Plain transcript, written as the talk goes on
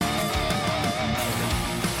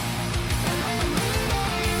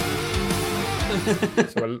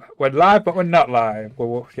So we're live, but we're not live.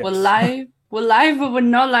 We're Yes. live. We're live, but we're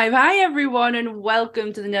not live. Hi, everyone, and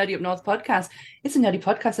welcome to the Nerdy Up North podcast. It's a nerdy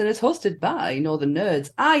podcast and it's hosted by Northern Nerds.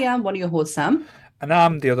 I am one of your hosts, Sam. And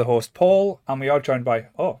I'm the other host, Paul, and we are joined by,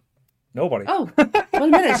 nobody. Oh, 1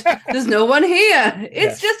 minute. There's no one here.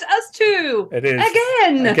 It's Yes, just us two. it is.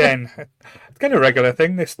 Again. Again, it's kind of a regular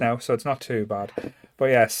thing this now, so it's not too bad. But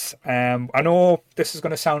yes, I know this is going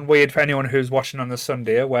to sound weird for anyone who's watching on the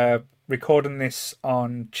Sunday. We're recording this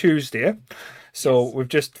on Tuesday, so Yes. we've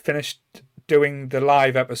just finished doing the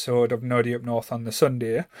live episode of Nerdy Up North on the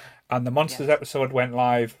Sunday, and the Monsters Yes. episode went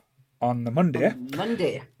live on the Monday. On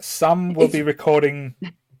Monday. Sam will be recording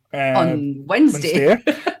On Wednesday.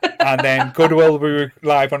 and then Goodwill will be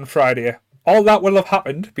live on Friday. All that will have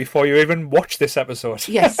happened before you even watch this episode.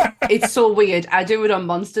 Yes, it's so weird. I do it on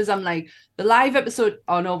Monsters. I'm like, the live episode,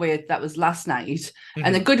 oh no, wait, that was last night.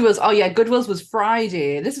 And then Goodwill's, oh yeah, Goodwill's was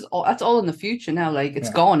Friday. This is all, that's all in the future now. Like, it's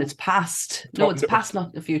gone, it's past. No, it's past,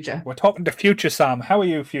 not the future. We're talking to future Sam. How are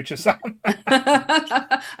you, future Sam?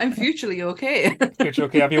 I'm futurely okay. Future,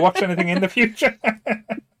 okay. Have you watched anything in the future?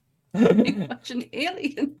 Watching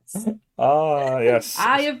aliens. Ah, yes.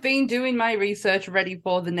 I have been doing my research ready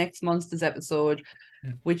for the next Monsters episode,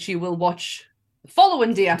 which you will watch the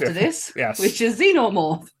following day after this, Yes. which is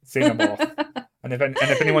Xenomorph. Xenomorph. And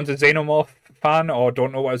if anyone's a Xenomorph fan or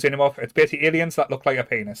don't know what a Xenomorph, it's basically aliens that look like a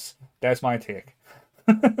penis. There's my take.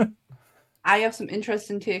 I have some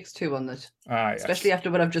interesting takes too on that, Ah, yes. especially after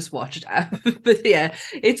what I've just watched. But yeah,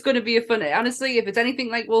 it's going to be a fun. Honestly, if it's anything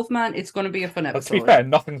like Wolfman, it's going to be a fun But episode. to be fair,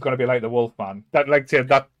 nothing's going to be like the Wolfman. That That's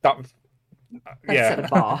yeah. set a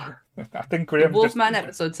bar. I think The Graham Wolfman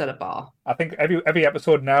episode set a bar. I think every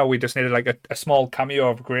episode now we just needed like a small cameo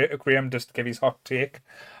of Graham just to give his hot take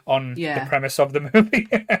on the premise of the movie.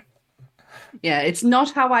 Yeah, it's not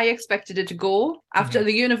how I expected it to go. After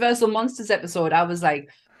the Universal Monsters episode, I was like,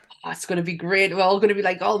 oh, it's going to be great. We're all going to be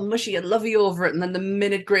like all mushy and lovey over it. And then the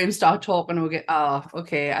minute Graham started talking, we'll get, oh,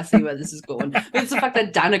 okay, I see where this is going. But it's the fact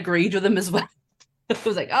that Dan agreed with him as well. I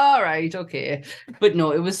was like, all right, okay. But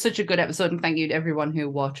no, it was such a good episode. And thank you to everyone who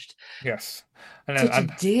watched. Yes.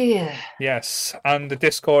 Yes. And the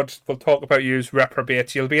Discord will talk about you's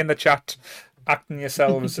reprobate. You'll be in the chat acting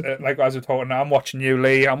yourselves like as we're talking. I'm watching you,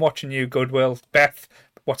 Lee. I'm watching you, Goodwill. Beth,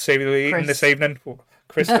 what's Saving you eating this evening?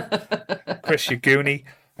 Chris, you goonie.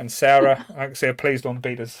 And Sarah, I can say, please don't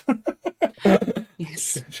beat us.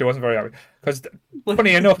 Yes. She wasn't very happy. Because,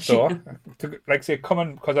 funny enough, though,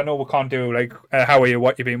 coming, because I know we can't do, how are you,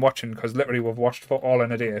 what you've been watching, because literally we've watched for all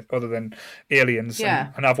in a day, other than Aliens.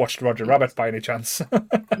 Yeah. And I've watched Roger Rabbit by any chance.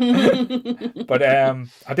 But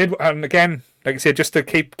I did, and again, like I said, just to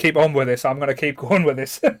keep on with this, I'm going to keep going with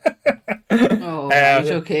this. Oh, right,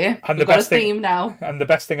 okay. And We've got a theme now. And the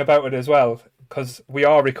best thing about it as well, because we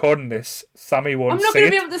are recording this, Sammy won't see it. I'm not going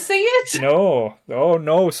to be able to see it. No. Oh,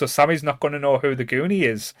 no. So Sammy's not going to know who the Goonie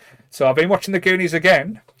is. So I've been watching the Goonies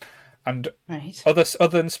again. And other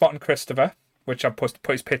than spotting Christopher, which I've put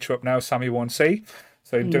his picture up now, Sammy won't see.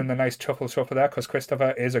 So you're doing the nice shuffle there because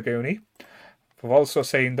Christopher is a Goonie. We've also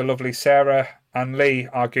seen the lovely Sarah and Lee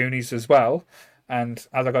are Goonies as well. And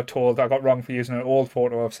as I got told, I got wrong for using an old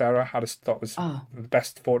photo of Sarah. I just thought it was the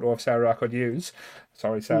best photo of Sarah I could use.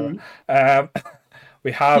 Sorry, Sarah.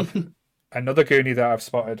 We have another Goonie that I've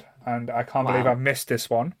spotted, and I can't believe I've missed this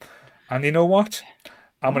one. And you know what?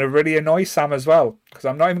 I'm going to really annoy Sam as well, because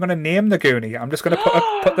I'm not even going to name the Goonie. I'm just going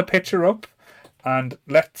to put the picture up and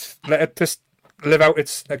let it just live out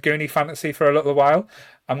its Goonie fantasy for a little while.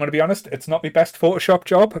 I'm going to be honest, it's not my best Photoshop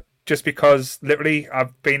job, just because literally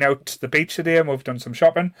I've been out to the beach today and we've done some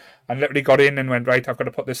shopping and literally got in and went, right, I've got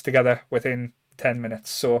to put this together within 10 minutes.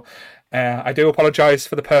 So I do apologise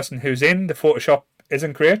for the person who's in. The Photoshop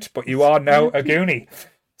isn't great, but you are now a Goonie.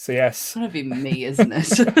 So yes. It's going to be me, isn't it?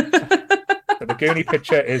 So the Goonie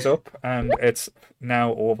picture is up and it's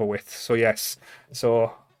now over with. So yes.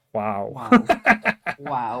 So wow.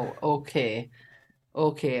 Wow.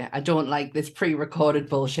 Okay, I don't like this pre-recorded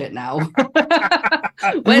bullshit now.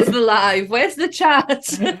 Where's the live? Where's the chat?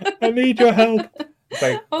 I need your help. It's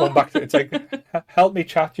like going back to, it's like, help me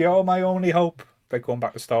chat, you're my only hope. Like going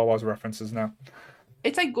back to Star Wars references now.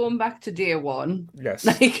 It's like going back to day one. Yes.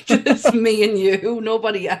 Like just me and you,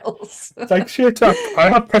 nobody else. It's like, shit, I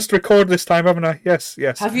have pressed record this time, haven't I? Yes.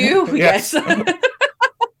 Have you? Yes.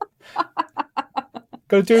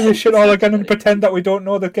 Gotta do this shit all again and pretend that we don't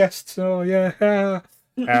know the guests. So yeah.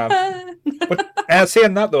 But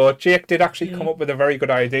saying that though, Jake did actually come up with a very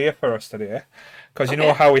good idea for us today, because you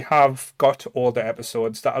know how we have got all the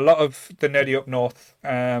episodes that a lot of the Nerdy Up North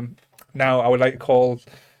now I would like to call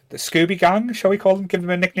the Scooby Gang, shall we call them? Give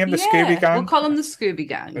them a nickname, the Scooby Gang. We'll call them the Scooby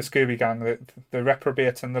Gang. The Scooby Gang, the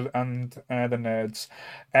reprobates and the nerds.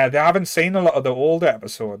 They haven't seen a lot of the older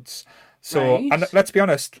episodes, so and let's be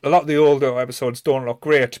honest, a lot of the older episodes don't look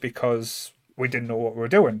great because we didn't know what we were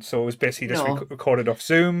doing. So it was basically just recorded off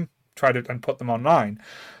Zoom, tried it and put them online.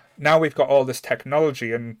 Now we've got all this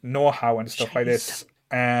technology and know-how and stuff like this.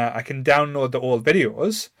 I can download the old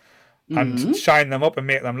videos and shine them up and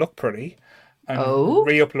make them look pretty and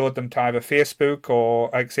re-upload them to either Facebook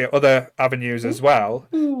or, like say, other avenues as well,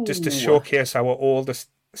 just to showcase our oldest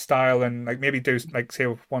style and like maybe do like say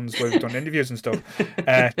ones where we've done interviews and stuff,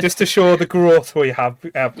 just to show the growth we have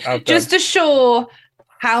just to show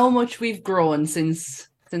how much we've grown since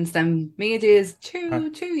them mere days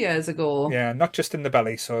 2 years ago. Yeah, not just in the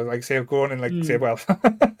belly. So like say I've grown in like say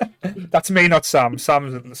that's me, not Sam.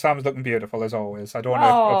 Sam's looking beautiful as always. I don't want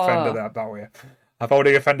to offend her that way. I've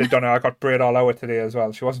already offended Donna. I got braid all over today as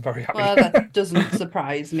well. She wasn't very happy. Well, that doesn't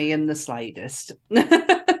surprise me in the slightest.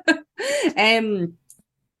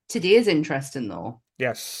 Today is interesting though.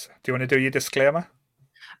 Yes. Do you want to do your disclaimer?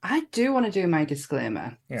 I do want to do my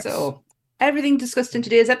disclaimer. Yes. So everything discussed in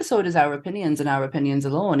today's episode is our opinions and our opinions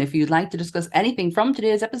alone. If you'd like to discuss anything from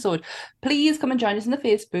today's episode, please come and join us in the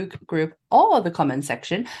Facebook group or the comment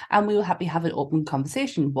section, and we will happily have an open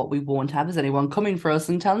conversation. What we won't have is anyone coming for us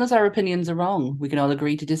and telling us our opinions are wrong. We can all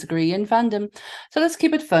agree to disagree in fandom. So let's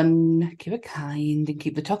keep it fun, keep it kind, and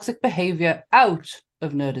keep the toxic behaviour out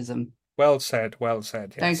of nerdism. Well said,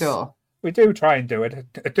 yes. Thank you. We do try and do it.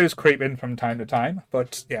 It does creep in from time to time,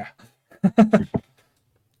 but yeah.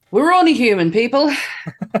 We're only human, people.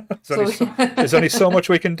 There's only so much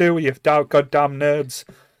we can do, you goddamn nerds.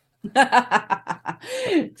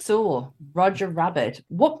 So, Roger Rabbit.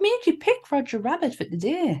 What made you pick Roger Rabbit for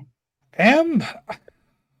today? I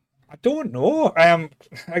don't know. Like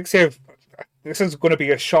I say, this is going to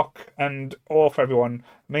be a shock and awe for everyone.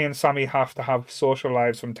 Me and Sammy have to have social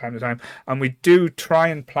lives from time to time, and we do try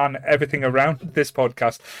and plan everything around this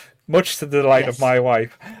podcast, much to the delight of my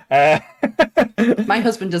wife. My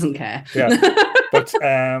husband doesn't care. Yeah, but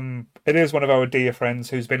it is one of our dear friends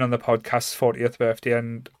who's been on the podcast's 40th birthday,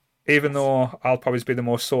 and even though I'll probably be the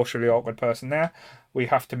most socially awkward person there, we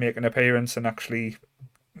have to make an appearance and actually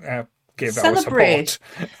give celebrate.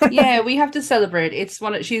 Our support. Yeah, we have to celebrate.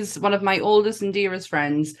 She's one of my oldest and dearest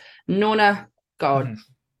friends, Nona. God.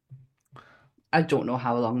 I don't know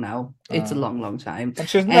how long now. It's a long, long time. And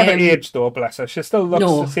she's never aged though, bless her. She still looks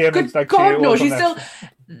the same as like God, no, she's still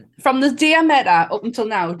from the day I met her up until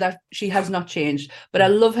now, that she has not changed. But I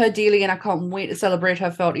love her dearly and I can't wait to celebrate her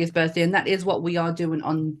 40th birthday. And that is what we are doing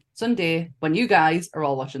on Sunday when you guys are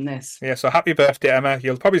all watching this. Yeah, so happy birthday, Emma.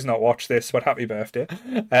 You'll probably not watch this, but happy birthday.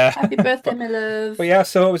 Happy birthday, my love. But yeah,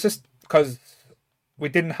 so it was just because we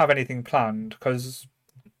didn't have anything planned because,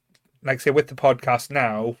 like say, with the podcast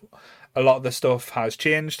now, a lot of the stuff has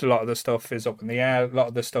changed. A lot of the stuff is up in the air. A lot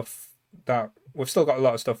of the stuff that we've still got a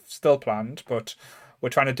lot of stuff still planned, but we're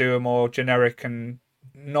trying to do a more generic and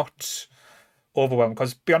not overwhelming.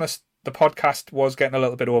 Because, to be honest, the podcast was getting a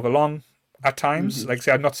little bit overlong at times. Mm-hmm. Like I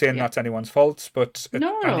say, I'm not saying that's anyone's fault, but it's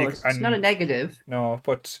not a negative. No,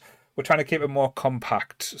 but we're trying to keep it more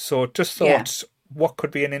compact. So just thought, what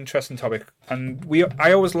could be an interesting topic? And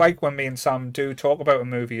I always like when me and Sam do talk about a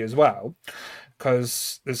movie as well.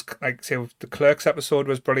 Because there's, like, say, the Clerks episode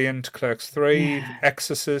was brilliant. Clerks 3,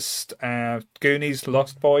 Exorcist, Goonies,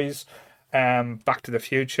 Lost Boys, Back to the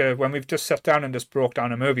Future. When we've just sat down and just broke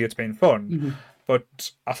down a movie, it's been fun. Mm-hmm.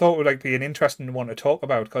 But I thought it would be an interesting one to talk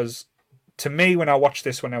about because to me, when I watched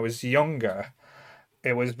this when I was younger,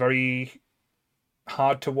 it was very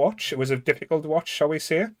hard to watch. It was a difficult watch, shall we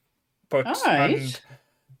say? But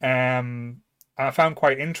and I found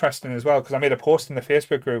quite interesting as well because I made a post in the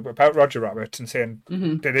Facebook group about Roger Rabbit and saying,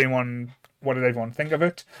 what did everyone think of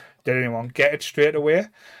it? Did anyone get it straight away?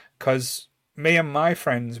 Because me and my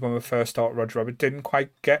friends, when we first started Roger Rabbit, didn't quite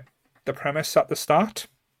get the premise at the start.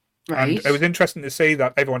 Right. And it was interesting to see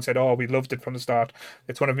that everyone said, we loved it from the start.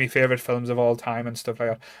 It's one of my favourite films of all time and stuff like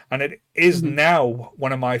that. And it is now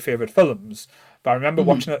one of my favourite films. But I remember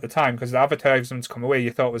watching it at the time because the advertisements come away. You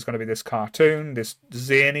thought it was going to be this cartoon, this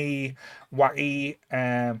zany, wacky,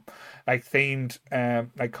 themed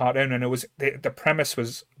cartoon, and it was the premise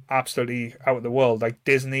was absolutely out of the world. Like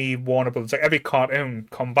Disney, Warner Bros. Like every cartoon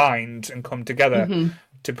combined and come together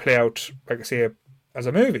to play out, like I say, as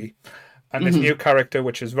a movie. And this new character,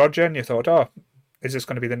 which is Roger, and you thought, is this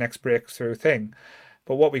going to be the next breakthrough thing?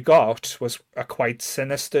 But what we got was a quite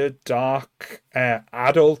sinister, dark,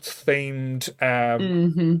 adult-themed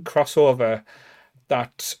crossover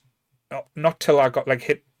that not till I got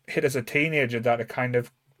hit as a teenager that it kind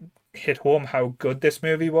of hit home how good this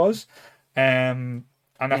movie was. And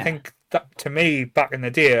I think that, to me, back in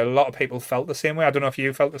the day, a lot of people felt the same way. I don't know if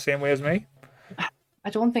you felt the same way as me. I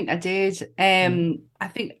don't think I did. I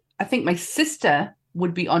think my sister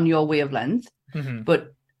would be on your wavelength,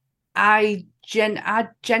 but I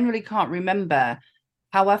generally can't remember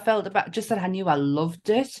how I felt about, just that I knew I loved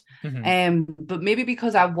it. But maybe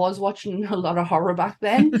because I was watching a lot of horror back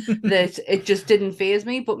then, that it just didn't faze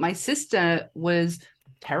me. But my sister was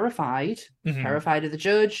terrified of the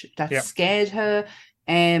judge. That scared her.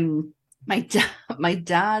 My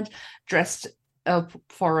dad dressed up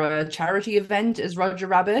for a charity event as Roger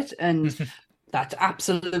Rabbit, and that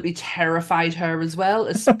absolutely terrified her as well,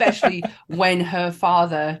 especially when her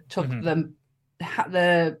father took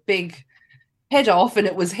the big head off and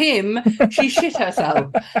it was him. She shit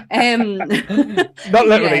herself. Not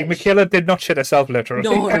literally. Michaela did not shit herself literally.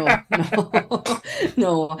 No.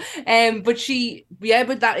 But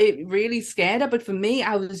that, it really scared her. But for me,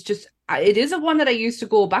 it is a one that I used to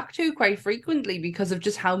go back to quite frequently because of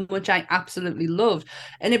just how much I absolutely loved.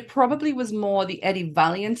 And it probably was more the Eddie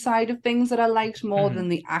Valiant side of things that I liked more than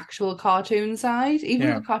the actual cartoon side. Even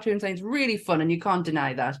though the cartoon side is really fun and you can't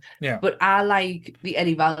deny that. Yeah. But I like the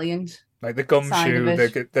Eddie Valiant. Like the gumshoe,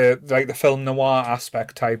 the film noir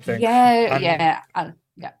aspect type thing. Yeah.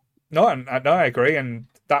 No, I agree, and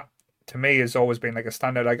that to me has always been like a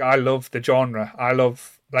standard. Like I love the genre. I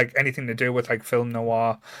love like anything to do with like film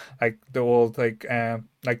noir, like the old like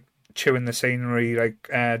chewing the scenery, like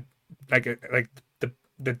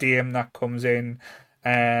the dame that comes in,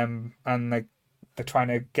 and like they're trying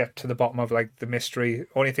to get to the bottom of like the mystery.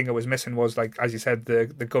 Only thing that was missing was, like as you said, the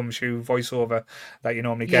gumshoe voiceover that you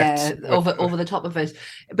normally get. Yeah, over the top of it.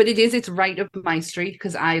 But it's right up my street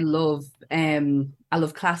because I love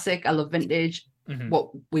classic, I love vintage. What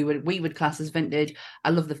we would class as vintage. I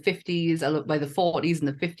love the 50s. I love by the 40s and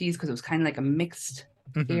the 50s because it was kind of like a mixed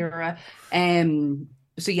era.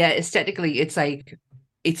 So yeah, aesthetically, it's like,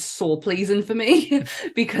 it's so pleasing for me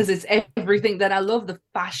because it's everything that I love. The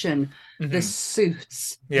fashion, the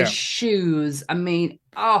suits, the shoes. I mean,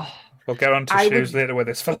 we'll get on to shoes later with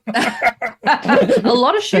this film. A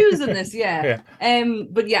lot of shoes in this, yeah.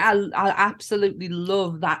 But yeah, I absolutely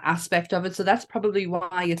love that aspect of it. So that's probably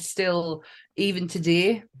why it's still, even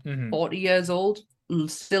today, 40 years old,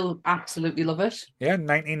 still absolutely love it. Yeah,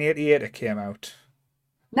 1988 it came out.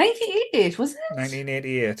 1988, was it?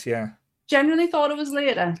 1988, yeah. Generally thought it was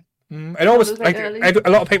later. It always, like a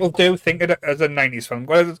lot of people do think it as a 90s film.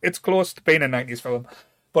 Well, it's close to being a 90s film,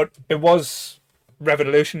 but it was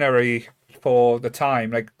revolutionary for the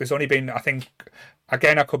time. Like there's only been, I think,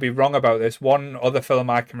 again, I could be wrong about this, one other film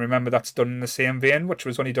I can remember that's done in the same vein, which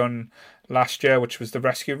was only done last year, which was the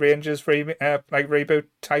Rescue Rangers reboot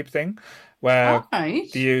type thing, where they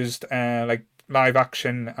used like live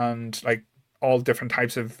action and like all different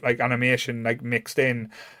types of like animation like mixed in.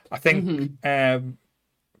 I think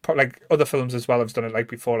like other films as well have done it, like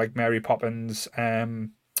before, like Mary Poppins, like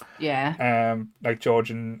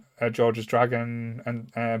George's Dragon,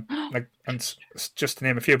 and like, and just to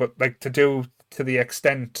name a few, but like to the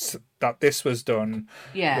extent that this was done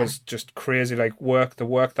was just crazy. Like the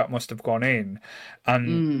work that must have gone in,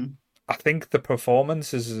 and I think the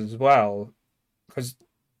performances as well, because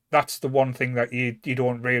that's the one thing that you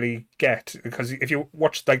don't really get, because if you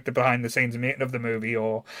watch like the behind the scenes making of the movie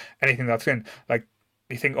or anything that's in, like,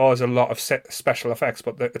 you think, there's a lot of special effects,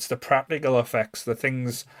 but it's the practical effects, the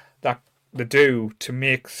things that they do to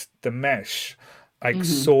make the mesh like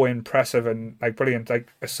so impressive and like brilliant.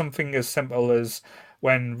 Like something as simple as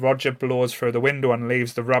when Roger blows through the window and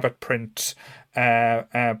leaves the rabbit print,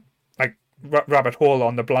 like rabbit hole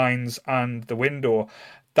on the blinds and the window.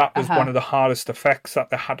 That was one of the hardest effects that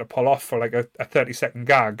they had to pull off for like a 30-second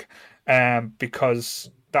gag, because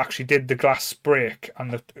they actually did the glass break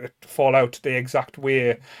and it fall out the exact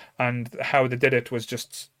way, and how they did it was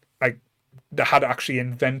just like they had to actually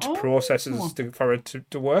invent processes for it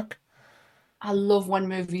to work. I love when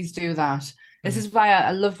movies do that. This is why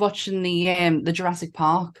I love watching the Jurassic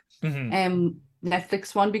Park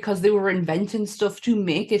Netflix one, because they were inventing stuff to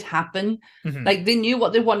make it happen. Like they knew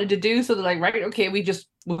what they wanted to do, so they're like, right, okay, we're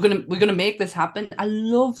gonna make this happen. I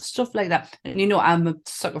love stuff like that, and I'm a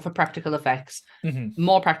sucker for practical effects.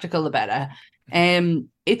 More practical, the better.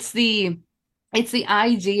 It's the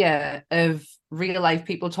idea of real life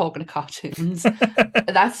people talking to cartoons.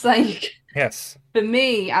 That's like, yes, for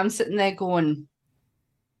me, I'm sitting there going,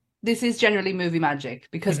 this is generally movie magic,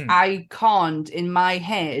 because I can't in my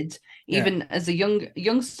head, even as a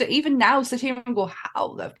youngster, even now, sit here and go,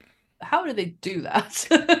 how do they do that?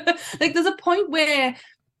 Like there's a point where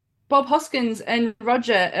Bob Hoskins and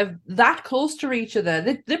Roger are that close to each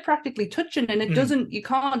other. They're practically touching, and it doesn't. You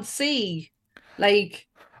can't see like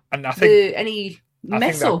and I think any I think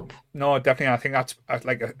mess that up. no, definitely. I think that's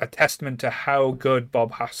like a testament to how good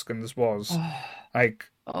Bob Hoskins was. Like,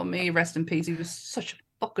 oh, may he rest in peace. He was such a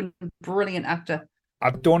fucking brilliant actor.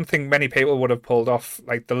 I don't think many people would have pulled off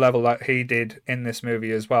like the level that he did in this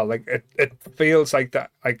movie as well. Like it feels like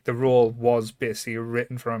that like the role was basically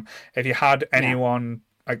written for him. If you had anyone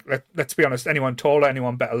like let's be honest, anyone taller,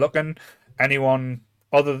 anyone better looking, anyone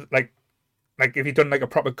other like if you'd done like a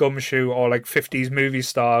proper gumshoe or like 50s movie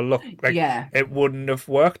star look, like it wouldn't have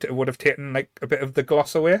worked. It would have taken like a bit of the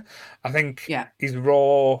gloss away. I think he's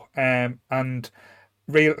raw and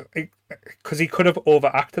real because he could have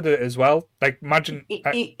overacted it as well. Like imagine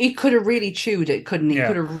he could have really chewed it, couldn't he? He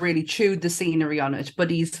could have really chewed the scenery on it.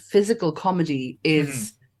 But his physical comedy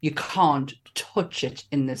is you can't touch it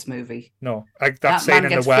in this movie. No, like that scene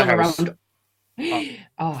in the warehouse.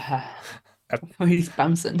 He's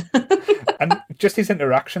bouncing. And just his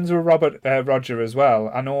interactions with Roger as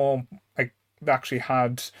well. I know like they actually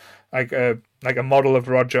had like a model of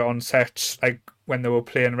Roger on set, like when they were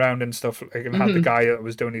playing around and stuff, like, and had the guy that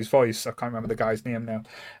was doing his voice. I can't remember the guy's name now.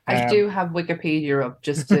 I do have Wikipedia up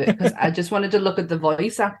just because I just wanted to look at the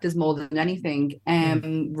voice actors more than anything.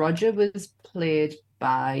 Roger was played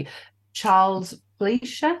by Charles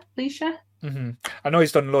Fleischer. I know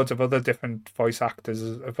he's done loads of other different voice actors,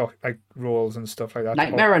 like roles and stuff like that.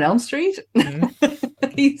 Nightmare on Elm Street.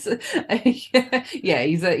 He's a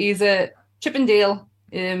Chip and Dale.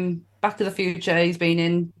 Back to the Future. He's been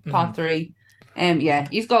in Part 3.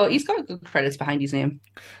 He's got good credits behind his name.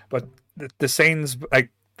 But the scenes like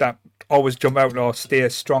that always jump out or stay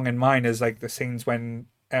strong in mind is like the scenes when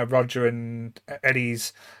Roger and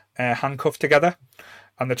Eddie's handcuffed together,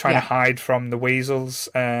 and they're trying to hide from the weasels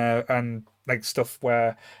and like stuff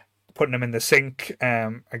where putting them in the sink,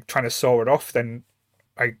 like trying to saw it off. Then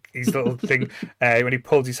like his little thing when he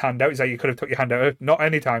pulls his hand out, he's like, you could have took your hand out, not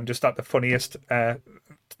any time, just at the funniest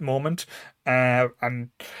moment. And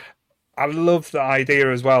I love the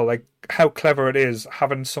idea as well, like how clever it is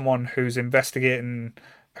having someone who's investigating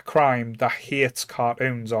a crime that hates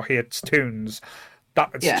cartoons or hates toons.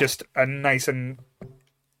 That's just a nice and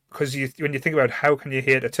because when you think about how can you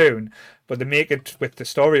hate a toon, but they make it with the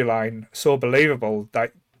storyline so believable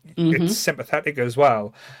that it's sympathetic as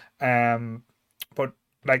well. But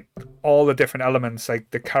like all the different elements,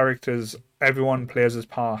 like the characters, everyone plays his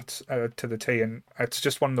part to the T, and it's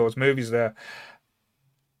just one of those movies there.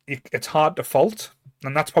 It's hard to fault,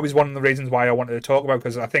 and that's probably one of the reasons why I wanted to talk about,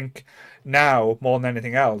 because I think now more than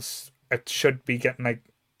anything else, it should be getting like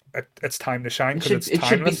it's time to shine because it's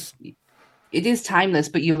timeless. It is timeless,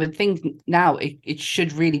 but you would think now it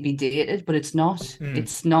should really be dated, but it's not.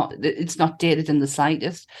 It's not dated in the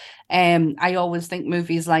slightest. I always think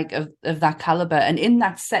movies like of that caliber and in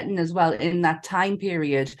that setting as well, in that time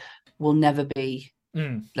period, will never be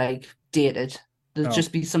like dated. There'll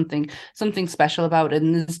just be something special about it,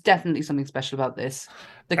 and there's definitely something special about this.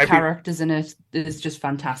 The characters in it is just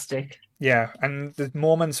fantastic. Yeah, and the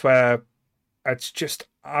moments where it's just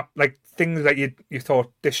like things that you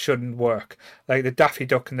thought this shouldn't work, like the Daffy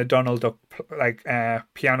Duck and the Donald Duck like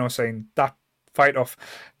piano scene, that fight off,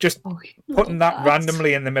 just putting that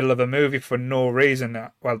randomly in the middle of a movie for no reason.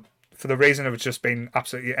 Well, for the reason of it just being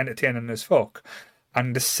absolutely entertaining as fuck,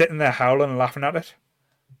 and just sitting there howling and laughing at it.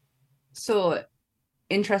 So,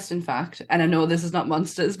 interesting fact, and I know this is not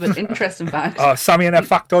monsters, but interesting fact. Oh, Sammy and her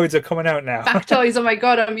factoids are coming out now. Factoids, oh my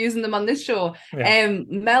god, I'm using them on this show.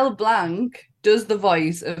 Mel Blanc does the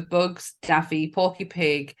voice of Bugs, Daffy, Porky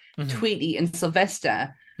Pig, Tweety, and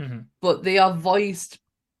Sylvester, but they are voiced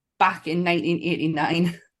back in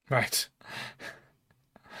 1989. Right.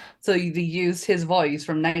 So they used his voice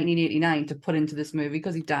from 1989 to put into this movie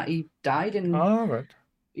because he died in. Oh, right.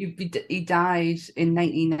 He died in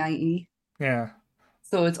 1990. Yeah.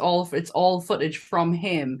 So it's all footage from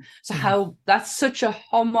him. So how that's such a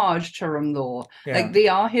homage to him, though. Yeah. Like they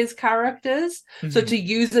are his characters. So to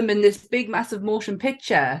use them in this big, massive motion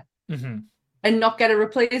picture and not get a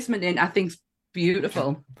replacement in, I think's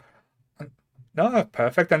beautiful. No,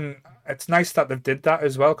 perfect, and it's nice that they did that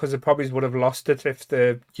as well, because they probably would have lost it if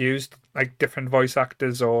they used like different voice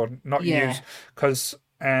actors or not used, because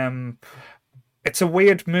it's a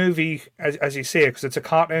weird movie as you say, because it's a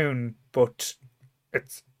cartoon, but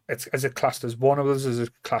it's as it classed as one of us, as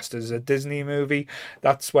it classed as a Disney movie.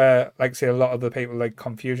 That's where, like, say, a lot of the people like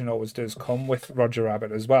confusion always does come with Roger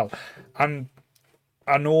Rabbit as well. And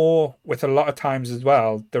I know with a lot of times as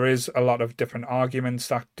well, there is a lot of different arguments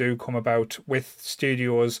that do come about with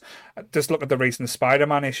studios. Just look at the recent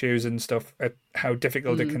Spider-Man issues and stuff, at how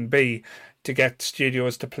difficult it can be to get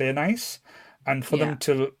studios to play nice. And for them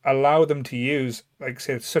to allow them to use, like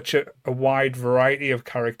say, such a wide variety of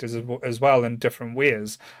characters as well in different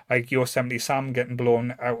ways, like Yosemite Sam getting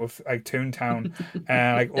blown out of like Toontown,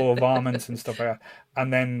 like all varmints and stuff like that,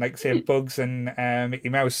 and then like say Bugs and Mickey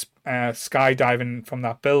Mouse skydiving from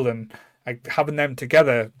that building, like having them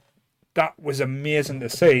together, that was amazing to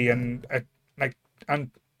see, and like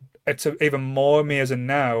and it's even more amazing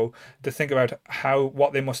now to think about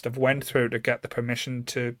what they must have went through to get the permission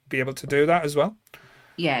to be able to do that as well.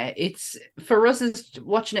 Yeah, it's for us as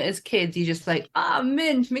watching it as kids, you just like,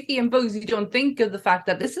 mint, Mickey and Bugs. You don't think of the fact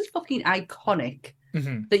that this is fucking iconic.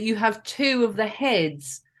 That you have two of the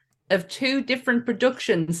heads of two different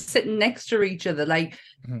productions sitting next to each other. Like,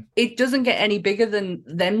 it doesn't get any bigger than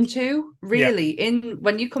them two, really.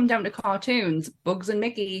 When you come down to cartoons, Bugs and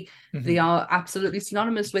Mickey, they are absolutely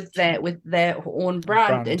synonymous with their own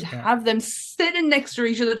brand. And have them sitting next to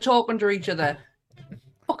each other, talking to each other,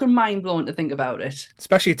 fucking mind blowing to think about it.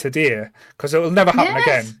 Especially today, because it will never happen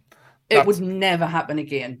again. It would never happen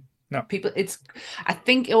again. No. I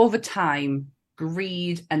think over time,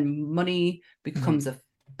 greed and money becomes a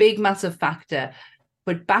big, massive factor.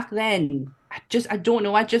 But back then, I don't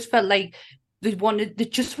know. I just felt like they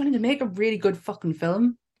just wanted to make a really good fucking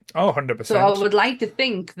film. Oh, 100%. So I would like to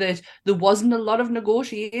think that there wasn't a lot of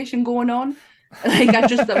negotiation going on. Like,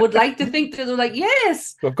 I would like to think that they're like,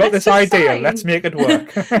 yes, we've got this idea. Sign. Let's make it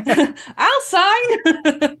work. I'll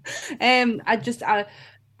sign. I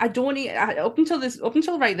don't up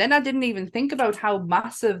until right then, I didn't even think about how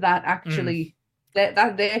massive that actually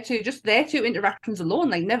their two interactions alone,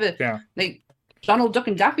 like never, like Donald Duck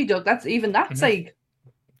and Daffy Duck. That's like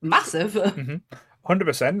massive.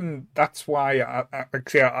 100%, and that's why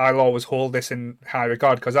I'll always hold this in high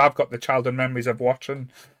regard, because I've got the childhood memories of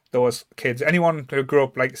watching those kids. Anyone who grew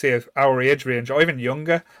up, like say, our age range or even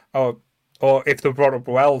younger, or if they were brought up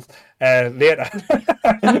well later,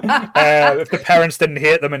 if the parents didn't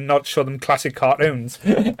hate them and not show them classic cartoons,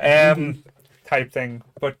 type thing.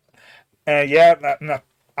 But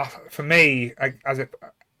for me,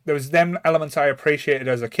 there was them elements I appreciated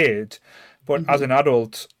as a kid, but as an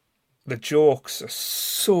adult, the jokes are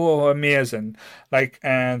so amazing. Like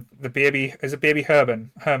the baby, is it Baby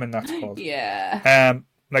Herman that's called? Yeah.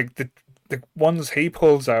 Like the ones he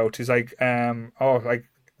pulls out is like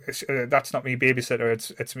that's not me babysitter,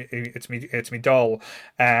 it's me doll.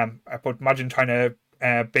 But imagine trying to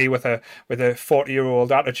be with a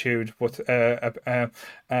 40-year-old attitude with I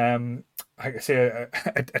say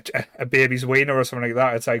a baby's wiener or something like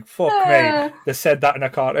that. It's like, fuck me, they said that in a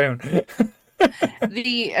cartoon.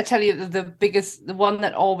 I tell you, the one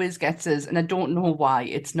that always gets us, and I don't know why,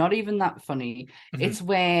 it's not even that funny. It's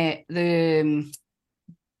where the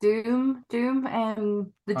Doom, the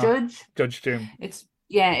Judge Doom. It's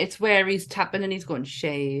where he's tapping and he's going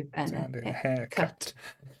shave and a haircut.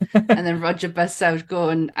 And then Roger busts out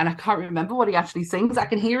going, and I can't remember what he actually sings. I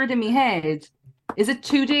can hear it in my head. Is it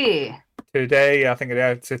Today? Today, I think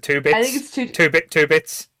it's 2 bits. I think it's 2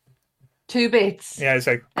 bits. 2 bits. Yeah, it's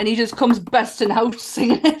like, and he just comes busting out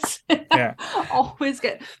singing it. Yeah. Always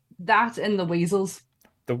get that and the Weasels.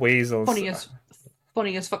 The Weasels.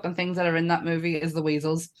 Funniest fucking things that are in that movie is the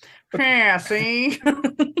Weasels. Yeah, see?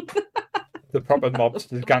 The proper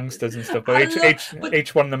mobsters, gangsters and stuff. But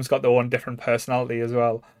each one of them's got their own different personality as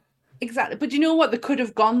well. Exactly. But you know what? They could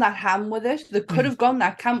have gone that ham with it. They could have gone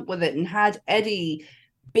that camp with it and had Eddie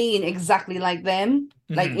being exactly like them,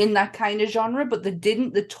 like in that kind of genre, but they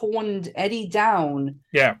didn't. They toned Eddie down.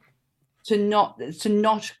 Yeah. To not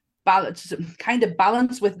balance, to kind of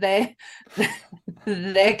balance with their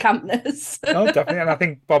campness. Oh, definitely. And I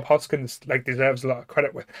think Bob Hoskins deserves a lot of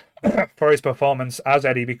credit for his performance as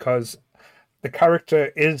Eddie, because the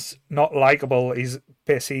character is not likable. He's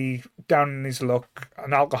basically down in his luck,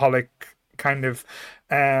 an alcoholic, kind of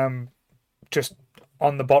just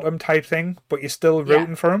on the bottom type thing, but you're still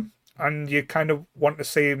rooting for him, and you kind of want to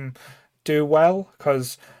see him do well,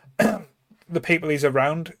 because the people he's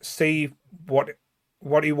around see what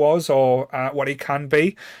he was or what he can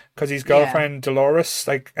be, because his girlfriend Dolores,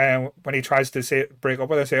 when he tries to break up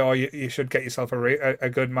with her, say, "Oh, you should get yourself a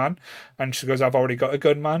good man," and she goes, "I've already got a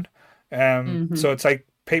good man." So it's like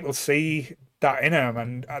people see that in him,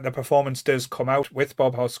 and the performance does come out with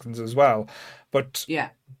Bob Hoskins as well. But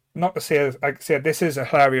not to say, like I said, this is a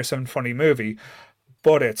hilarious and funny movie,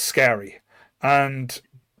 but it's scary, and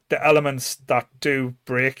the elements that do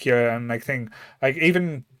break you and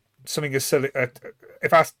even something as silly.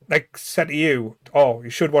 If I like said to you, "Oh, you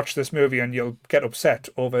should watch this movie," and you'll get upset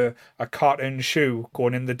over a cartoon shoe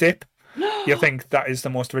going in the dip, you think that is the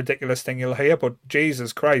most ridiculous thing you'll hear. But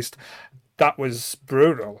Jesus Christ, that was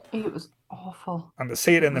brutal. It was awful. And to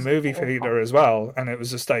see it in the movie theater as well, and it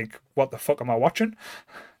was just like, what the fuck am I watching?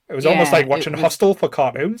 It was almost like watching Hostel for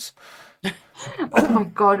cartoons. Oh my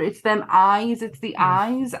god, it's them eyes. It's the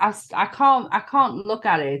eyes. I can't look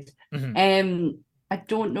at it. I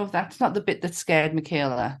don't know if that's not the bit that scared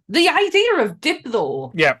Michaela. The idea of dip,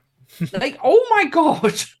 though. Yeah. Like, oh my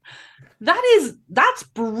god. That's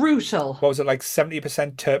brutal. What was it, like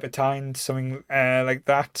 70% turpentine, something like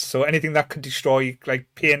that? So anything that could destroy like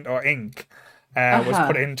paint or ink was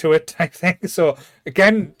put into it, I think. So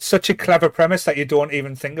again, such a clever premise that you don't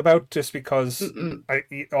even think about, just because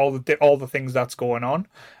all the things that's going on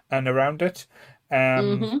and around it.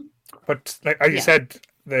 But like as you said,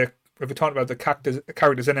 if we talk about the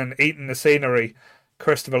characters in and eating the scenery,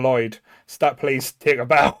 Christopher Lloyd, please take a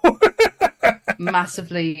bow.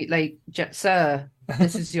 Massively, like, sir,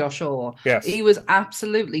 this is your show. Yes, he was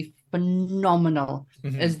absolutely phenomenal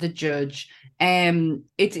as the judge.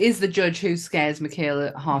 It is the judge who scares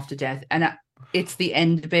Michaela half to death, and it's the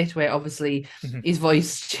end bit where obviously his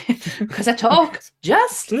voice, because I talk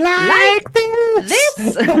just like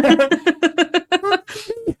this.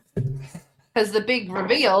 Because the big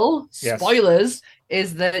reveal, spoilers,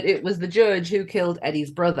 is that it was the judge who killed Eddie's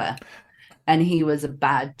brother. And he was a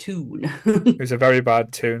bad toon. He was a very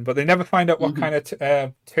bad toon, but they never find out what kind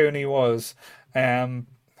of toon he was. And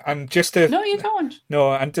just to no, you don't.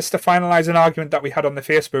 No, and just to finalize an argument that we had on the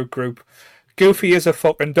Facebook group, Goofy is a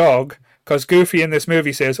fucking dog, because Goofy in this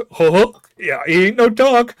movie says, "Oh, yeah, he ain't no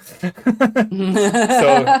dog." So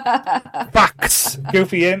facts.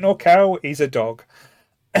 Goofy ain't no cow. He's a dog.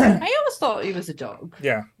 I always thought he was a dog.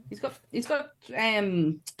 Yeah. He's got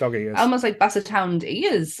dog ears, almost like Basset Hound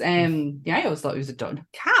ears. Yeah, I always thought he was a dog.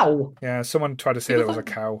 Cow. Yeah, someone tried to say that was a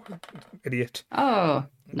cow. Idiot. Oh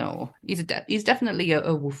no, he's definitely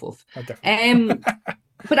a woof woof.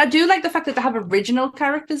 But I do like the fact that they have original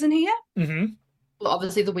characters in here. Well,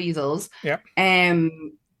 obviously the weasels. Yeah.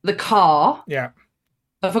 The car. Yeah.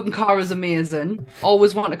 The fucking car is amazing.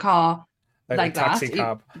 Always want a car like that. Taxi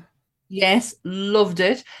cab. Yes, loved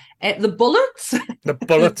it. The bullets. The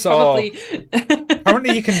bullets are.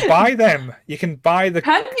 Apparently, you can buy them. You can buy the.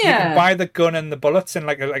 Can you? You can buy the gun and the bullets in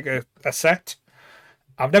like a set.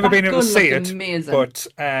 I've never been able to see it, amazing. But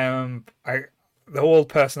the whole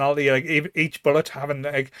personality, like each bullet having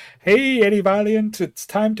like, "Hey, Eddie Valiant, it's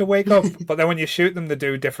time to wake up." But then when you shoot them, they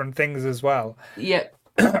do different things as well. Yep.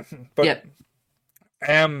 But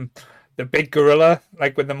the big gorilla,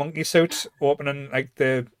 like with the monkey suit, opening like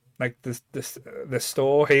the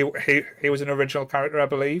store. He was an original character, I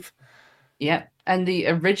believe. Yeah, and the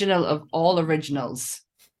original of all originals,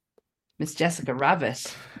 Miss Jessica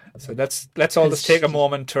Rabbit. So let's all just take a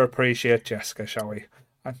moment to appreciate Jessica, shall we?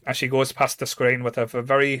 As she goes past the screen with her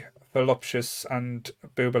very voluptuous and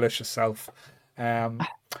boobalicious self.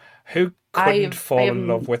 Who couldn't fall in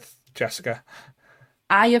love with Jessica?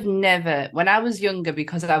 I have never, when I was younger,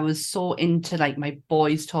 because I was so into like my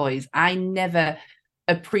boys' toys, I never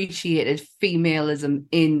appreciated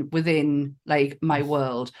femalism within like my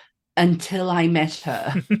world until I met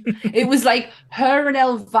her. It was like her and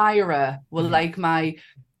Elvira were like my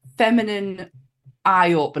feminine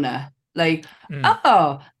eye opener. Like,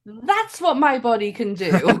 oh, that's what my body can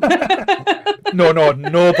do. No,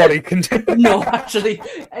 nobody can do. No, actually,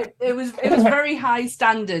 it was very high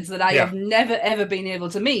standards that I have never ever been able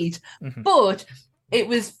to meet. But it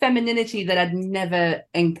was femininity that I'd never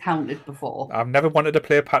encountered before. I've never wanted to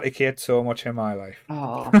play Patty Cate so much in my life.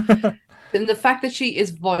 Oh, and the fact that she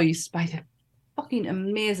is voiced by the fucking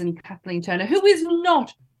amazing Kathleen Turner, who is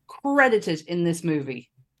not credited in this movie.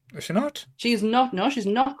 Is she not? She's not. No, she's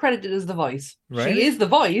not credited as the voice. Right. She is the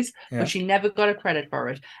voice, but she never got a credit for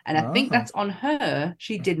it. And I think that's on her.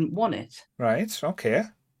 She didn't want it. Right. Okay.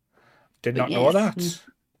 Did not know that.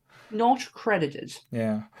 Not credited.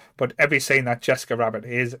 Yeah, but every scene that Jessica Rabbit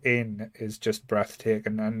is in is just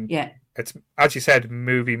breathtaking, and it's, as you said,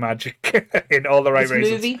 movie magic in all the right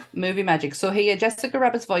reasons. Movie magic. So here, Jessica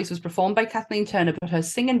Rabbit's voice was performed by Kathleen Turner, but her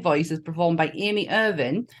singing voice is performed by Amy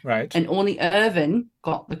Irvin. Right. And only Irvin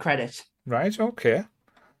got the credit. Right. Okay.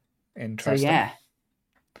 Interesting. So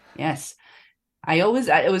yes,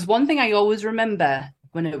 it was one thing I always remember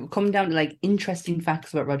when it would come down to like interesting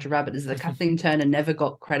facts about Roger Rabbit is that Kathleen Turner never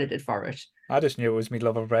got credited for it. I just knew it was me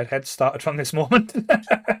love of redheads started from this moment.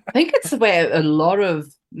 I think it's where a lot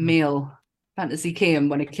of male fantasy came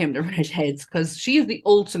when it came to redheads, because she is the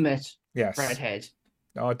ultimate redhead.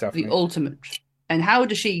 Oh, definitely. The ultimate. And how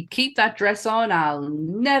does she keep that dress on? I'll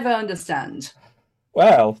never understand.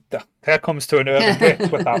 Well, there comes to an urban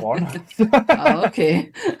myth with that one. Oh,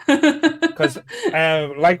 okay. Because,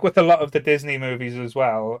 like with a lot of the Disney movies as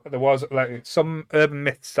well, there was like some urban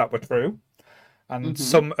myths that were true, and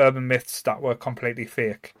some urban myths that were completely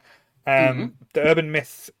fake. The urban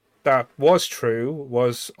myth that was true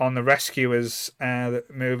was on the Rescuers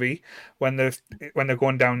movie when they're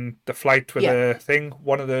going down the flight with the thing.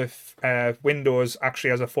 One of the windows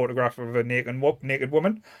actually has a photograph of a naked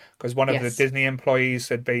woman, because one of the Disney employees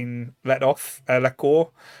had been let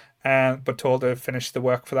go, but told to finish the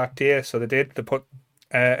work for that day. So they did. They put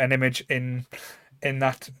an image in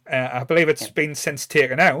that. I believe it's been since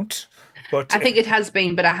taken out. But I think it has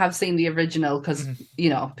been, but I have seen the original because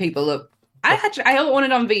people look. I own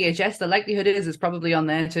it on VHS. The likelihood is it's probably on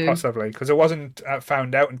there too. Possibly, because it wasn't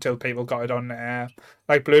found out until people got it on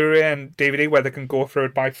like Blu-ray and DVD, where they can go through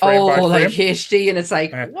it by frame by frame. Like HD, and it's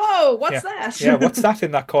like, whoa, what's that? Yeah, what's that in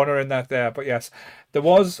that corner in that there? But yes, there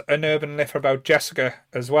was an urban myth about Jessica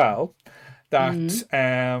as well,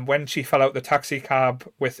 that when she fell out the taxi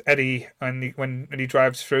cab with Eddie, and when he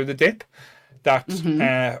drives through the dip, that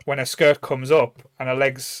when her skirt comes up and her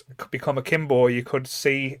legs become akimbo, you could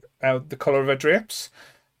see the colour of her drapes.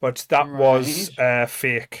 But that was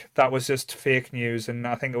fake. That was just fake news, and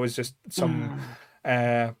I think it was just some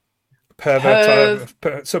perverts,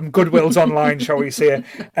 some goodwills online, shall we say,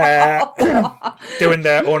 doing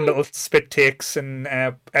their own little spit takes and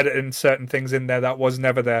editing certain things in there that was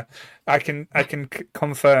never there. I can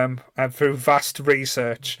confirm through vast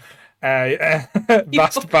research.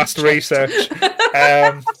 Vast research.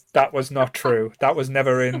 That was not true. That was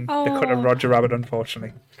never in the cut of Roger Rabbit,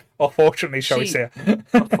 unfortunately. Or fortunately, shall we say.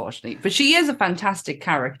 Unfortunately. But she is a fantastic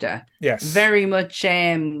character. Yes. Very much.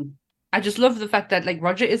 I just love the fact that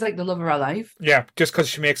Roger is like the love of our life. Yeah, just because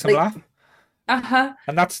she makes them laugh. Uh-huh.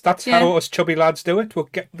 And that's how us chubby lads do it. We'll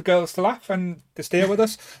get the girls to laugh and to stay with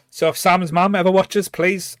us. So if Sam's mum ever watches,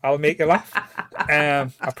 please, I'll make you laugh. I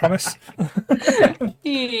promise.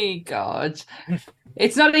 God.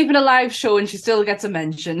 It's not even a live show and she still gets a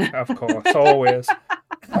mention. Of course, always.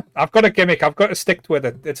 I've got a gimmick. I've got to stick with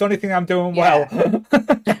it. It's the only thing I'm doing well.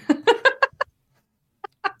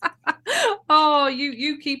 Oh,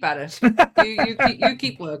 you keep at it. You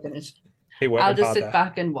keep working it. I'll just sit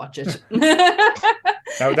back and watch it.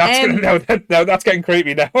 Now that's getting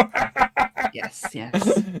creepy now. Yes.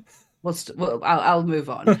 I'll move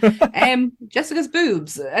on. Jessica's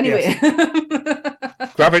boobs. Anyway,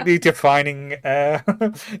 gravity defying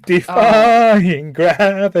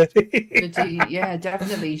gravity. Yeah,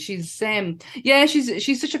 definitely. She's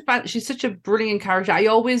such a brilliant character.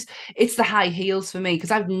 It's the high heels for me because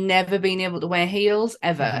I've never been able to wear heels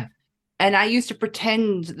ever. And I used to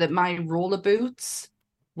pretend that my roller boots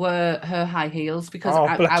were her high heels because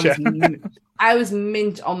I was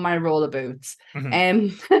mint on my roller boots.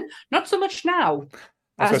 Not so much now,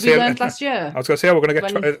 as we learned last year. I was going to say, we're going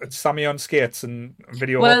to get Sammy on skates and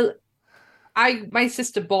video. Well, my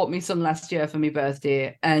sister bought me some last year for my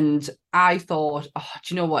birthday, and I thought,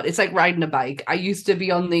 do you know what? It's like riding a bike. I used to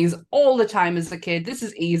be on these all the time as a kid. This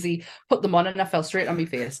is easy. Put them on, and I fell straight on my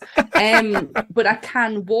face. But I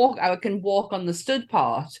can walk. I can walk on the stud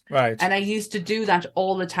part, right? And I used to do that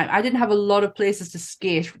all the time. I didn't have a lot of places to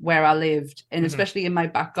skate where I lived, and especially in my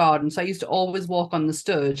back garden. So I used to always walk on the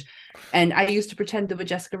stud, and I used to pretend they were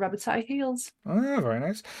Jessica Rabbit's high heels. Oh, very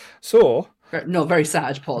nice. So. No, very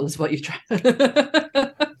sad, Paul, is what you've tried.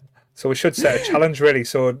 So we should set a challenge, really.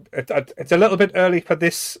 So it's a little bit early for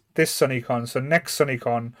this SunnyCon. So next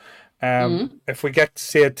SunnyCon, if we get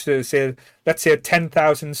let's say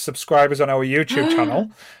 10,000 subscribers on our YouTube channel,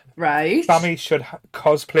 right? Sammy should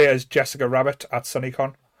cosplay as Jessica Rabbit at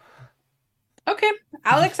SunnyCon. Okay,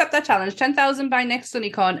 I'll accept that challenge. 10,000 by next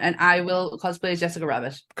SunnyCon, and I will cosplay as Jessica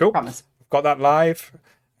Rabbit. Cool. Promise. Got that live.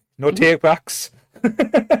 No take-backs.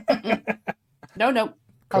 No. Cool.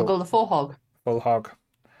 I'll go the full hog. Full hog.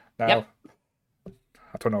 Now,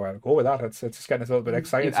 I don't know where to go with that. It's just getting us a little bit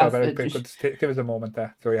excited. So I better give us a moment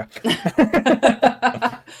there. So yeah.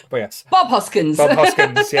 But yes. Bob Hoskins,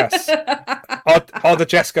 yes. Or the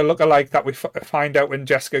Jessica lookalike that we find out when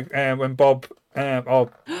when Bob or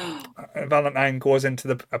Valentine goes into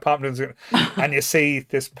the apartment and you see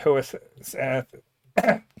this poor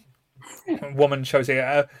woman shows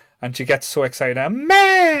here and she gets so excited,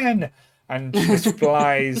 man! And she just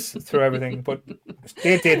flies through everything. But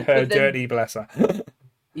they did her dirty, bless her.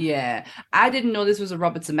 Yeah, I didn't know this was a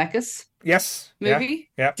Robert Zemeckis Yes. Yeah. movie.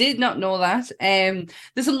 Yeah. Did not know that.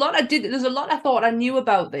 There's a lot I did. There's a lot I thought I knew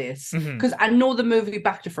about this Hmm. because I know the movie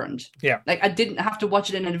back to front. Yeah. Like I didn't have to watch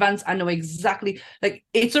it in advance. I know exactly. Like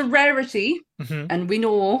it's a rarity, Hmm. and we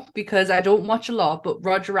know because I don't watch a lot. But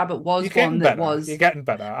Roger Rabbit was You're one getting that better. You're was. getting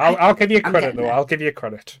better. I'll give you I'm credit getting though. there. I'll give you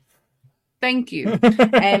credit. Thank you.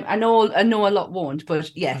 I know a lot won't,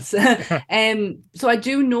 but yes. So I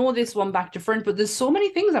do know this one back to front, but there's so many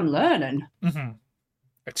things I'm learning. Hmm.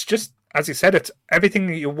 It's just as you said. It's everything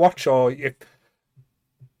that you watch, or if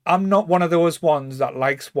I'm not one of those ones that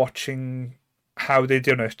likes watching how they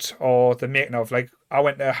done it or the making of. Like I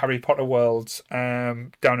went to Harry Potter World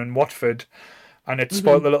down in Watford, and it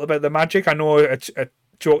spoiled Mm-hmm. a little bit of the magic. I know it's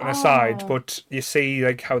joking aside, Oh. but you see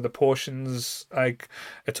like how the potions, like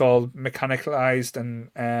it's all mechanicalized,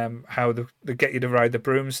 and how they get you to ride the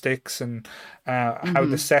broomsticks, and how the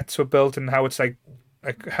Mm-hmm. sets were built, and how it's like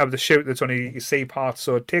how the shoot that's only you see parts,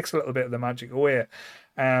 so it takes a little bit of the magic away.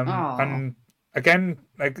 Oh. And again,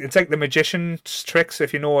 like it's like the magician's tricks.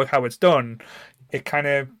 If you know how it's done, it kind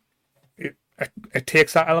of it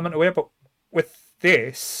takes that element away. But with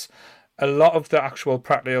this, a lot of the actual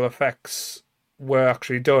practical effects were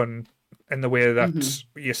actually done in the way Mm-hmm. that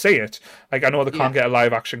you see it. Like I know they can't Yeah. get a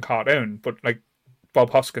live action cartoon, but like Bob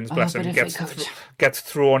Hoskins, Oh, bless but him, if they could. gets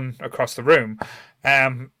thrown across the room.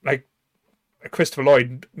 Like Christopher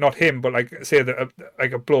Lloyd, not him, but like say that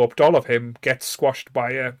like a blow up doll of him gets squashed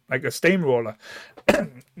by a steamroller.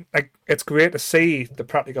 Like it's great to see the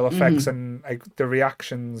practical effects Mm-hmm. and like the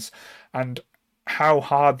reactions and how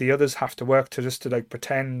hard the others have to work to just to like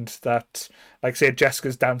pretend that, like say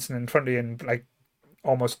Jessica's dancing in front of you and like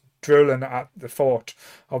almost drooling at the thought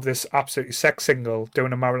of this absolutely sex symbol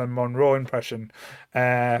doing a Marilyn Monroe impression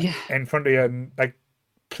Yeah. in front of you, and like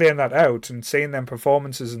playing that out and seeing them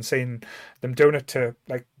performances and seeing them doing it to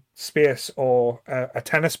like space or a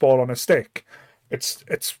tennis ball on a stick. It's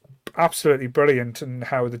absolutely brilliant in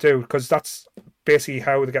how they do, because that's basically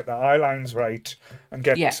how they get the eye lines right and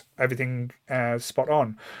Yeah. get everything spot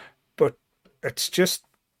on. But it's just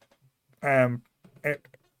um, it,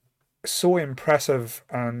 so impressive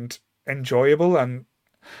and enjoyable. And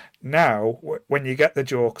now, when you get the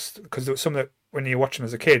jokes, because some of the, when you watch them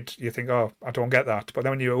as a kid, you think, "Oh, I don't get that," but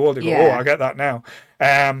then when you're older, you go, "Oh, I Yeah. get that now."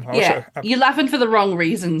 I wish, Yeah. You're laughing for the wrong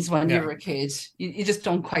reasons when yeah. you're a kid. You just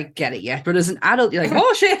don't quite get it yet. But as an adult, you're like,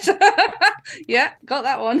 oh shit. Yeah, got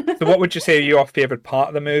that one. So, what would you say your favorite part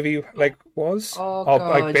of the movie like was, Oh or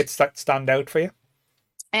like God. bits that stand out for you?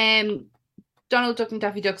 Um, Donald Duck and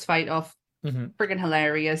Daffy Duck's fight off. Hmm. Friggin'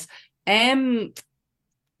 hilarious. Um,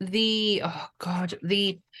 the oh God,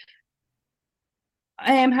 the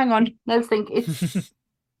hang on, let's think. It's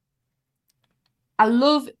I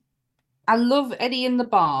love Eddie in the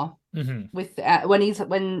bar Hmm. with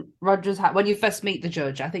when when you first meet the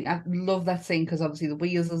judge. I think I love that scene because obviously the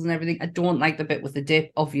weasels and everything. I don't like the bit with the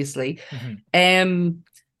dip, obviously. Hmm. Um,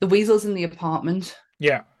 the weasels in the apartment.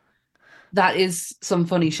 Yeah. That is some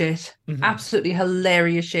funny shit. Hmm. Absolutely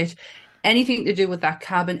hilarious shit. Anything to do with that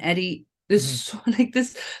cabin, Eddie. There's Hmm. so like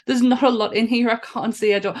this. There's not a lot in here. I can't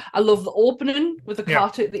say I don't. I love the opening with the Yeah.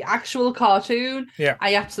 cartoon, the actual cartoon. Yeah.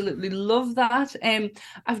 I absolutely love that.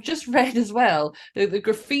 I've just read as well the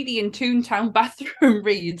graffiti in Toontown bathroom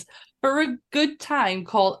reads for a good time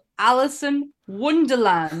called Alison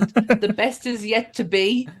Wonderland. The best is yet to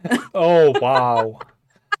be. Oh wow.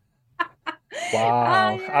 Ah,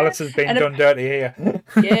 Wow. yeah. Alice has been And done dirty here.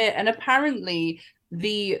 yeah, and apparently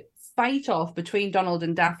the fight off between Donald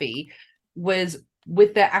and Daffy was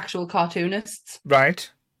with their actual cartoonists. Right.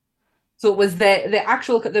 So it was the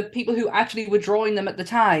actual the people who actually were drawing them at the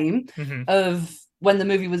time Hmm. of when the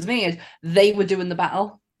movie was made. They were doing the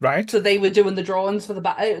battle. Right. So they were doing the drawings for the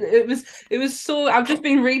battle. It was so. I've just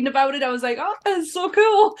been reading about it. I was like, oh, that's so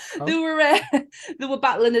cool. Oh. They were they were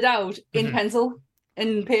battling it out in Hmm. pencil,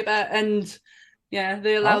 in paper, and yeah,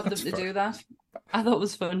 they Oh, allowed them that's to fun. do that. I thought it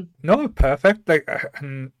was fun. No, perfect. Like,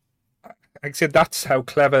 and like I said, that's how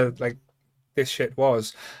clever like this shit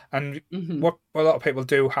was. And Hmm. what a lot of people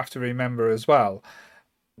do have to remember as well,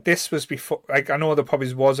 this was before. Like, I know there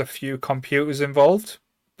probably was a few computers involved,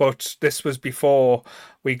 but this was before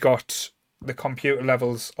we got the computer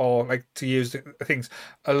levels, or like to use the things.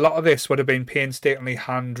 A lot of this would have been painstakingly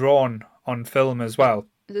hand drawn on film as well.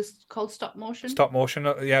 Is this called stop motion? Stop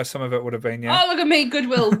motion, yeah, some of it would have been, yeah. Oh, look at me,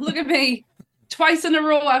 Goodwill. Look at me. Twice in a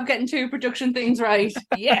row, I'm getting two production things right.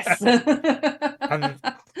 Yes. And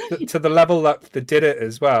to the level that they did it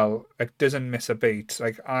as well, it doesn't miss a beat.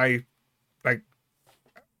 Like I like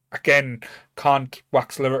again can't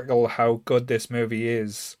wax lyrical how good this movie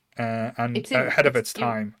is, and it's in ahead of it's its it,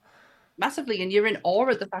 time. massively, and you're in awe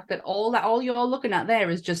at the fact that all you're looking at there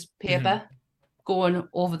is just paper going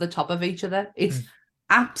over the top of each other. It's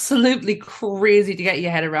absolutely crazy to get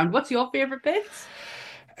your head around. What's your favorite bits?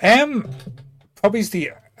 Probably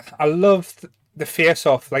I love the face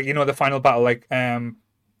off, like, you know, the final battle, like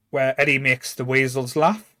where Eddie makes the weasels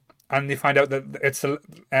laugh, and you find out that it's the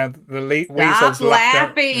weasels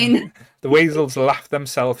laughing. The weasels laugh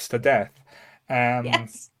themselves to death.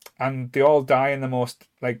 Yes. And they all die in the most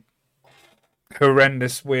like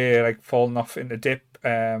horrendous way, like falling off in the dip,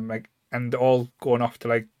 like, and all going off to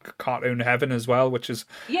like cartoon heaven as well, which is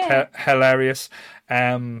hilarious.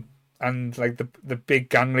 And like the big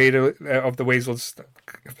gang leader of the weasels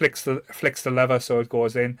flicks the lever so it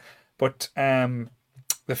goes in. But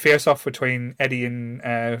the face off between Eddie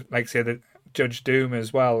and like say the Judge Doom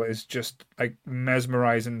as well is just like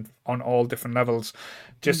mesmerizing on all different levels.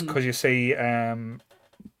 Just because you see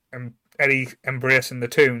Eddie embracing the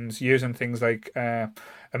tunes, using things like a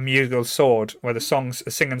musical sword, where the song's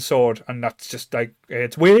a singing sword, and that's just like,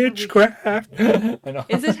 it's witchcraft.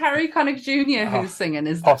 Is it Harry Connick Jr. who's singing?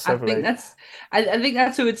 Is that, possibly. I think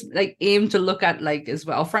that's who it's like aimed to look at, like, as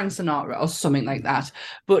well, Frank Sinatra or something like that.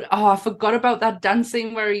 But I forgot about that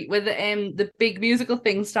dancing where the big musical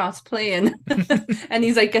thing starts playing, and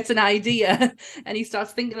he's like gets an idea, and he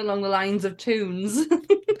starts thinking along the lines of tunes.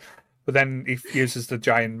 But then he uses the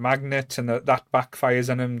giant magnet, and that backfires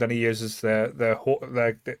on him. Then he uses the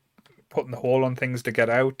putting the hole on things to get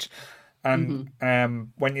out. And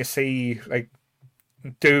when you see like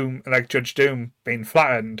Doom, like Judge Doom, being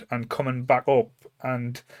flattened and coming back up,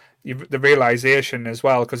 and the realization as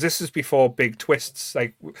well, because this is before big twists.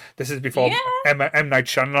 Like, this is before M. Night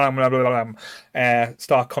Shyamalan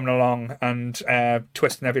start coming along and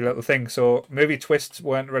twisting every little thing. So movie twists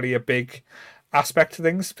weren't really a big aspect to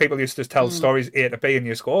things. People used to tell stories A to B, and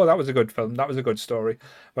you just go, "Oh, that was a good film. That was a good story."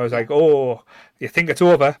 But I was like, "Oh, you think it's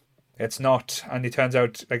over? It's not." And it turns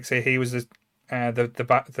out, like, say, he was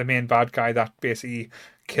the main bad guy that basically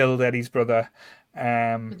killed Eddie's brother.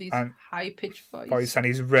 With his high-pitched voice and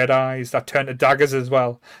his red eyes that turn to daggers as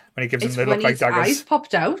well when he gives them. They look like daggers. Eyes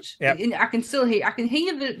popped out. Yeah, I can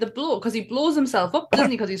hear the blow, because he blows himself up,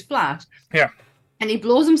 doesn't he? Because he's flat. Yeah, and he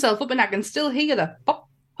blows himself up, and I can still hear the pop,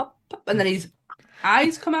 pop, pop, and then his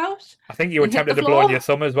eyes come out. I think you were tempted to blow on your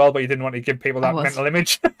thumb as well, but you didn't want to give people that mental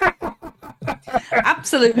image.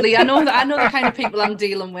 Absolutely, I know the kind of people I'm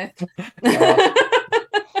dealing with.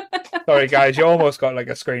 Sorry, guys, you almost got like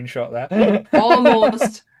a screenshot there.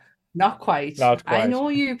 Almost, not quite. Not quite. I know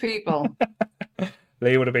you people.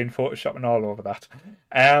 Lee would have been photoshopping all over that.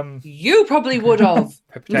 You probably would have.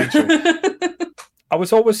 Potentially. I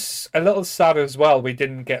was always a little sad as well we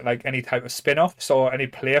didn't get like any type of spin-offs or any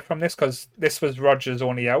play from this, because this was Roger's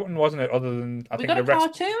only outing, wasn't it? Other than we got a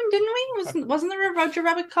cartoon, didn't we? Wasn't there a Roger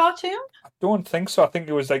Rabbit cartoon? I don't think so. I think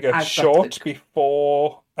it was like a short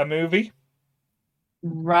before a movie.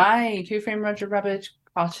 Right. Who Framed Roger Rabbit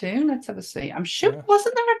cartoon? Let's have a see. I'm sure.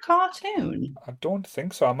 Wasn't there a cartoon? I don't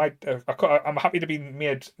think so. I might. I'm happy to be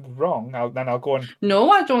made wrong. I'll go and. No,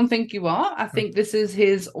 I don't think you are. I think this is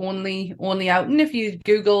his only outing. If you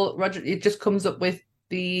Google Roger, it just comes up with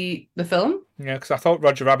the film. Yeah, because I thought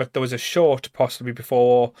Roger Rabbit, there was a short possibly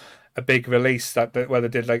before a big release where they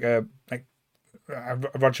did like a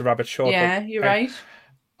Roger Rabbit short. Yeah, you're right.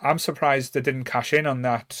 I'm surprised they didn't cash in on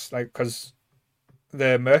that, like, because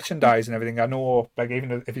the merchandise and everything. I know, like,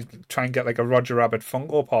 even if you try and get like a Roger Rabbit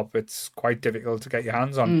Funko Pop, it's quite difficult to get your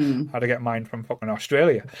hands on. I had to get mine from fucking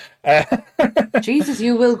Australia. Jesus,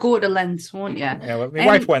 you will go to lengths, won't you? Yeah, well, my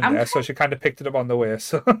wife went there, so she kind of picked it up on the way.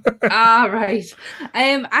 So right.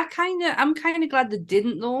 I'm kind of glad they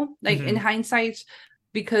didn't though. Like in hindsight,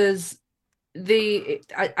 because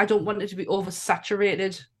I don't want it to be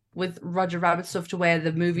oversaturated with Roger Rabbit stuff to where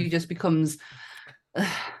the movie just becomes.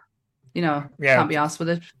 Can't be asked with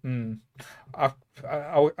it. I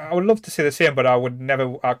would love to see the same, but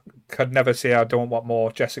I could never say I don't want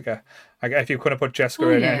more Jessica. Like, if you couldn't put Jessica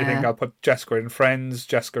in anything, I'll put Jessica in Friends,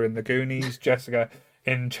 Jessica in The Goonies, Jessica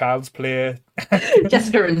in Child's Play,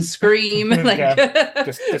 Jessica in Scream.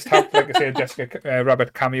 just have, like I say, Jessica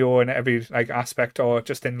Rabbit cameo in every like aspect, or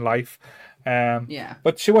just in life.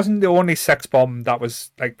 But she wasn't the only sex bomb that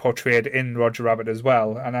was like portrayed in Roger Rabbit as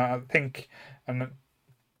well, and I think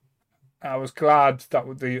I was glad that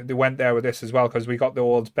they went there with this as well, because we got the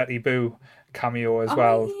old Betty Boo cameo as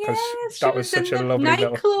well, because that was such a lovely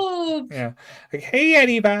nightclub. Like, hey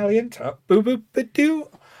Eddie Valiant, boo boo ba doo.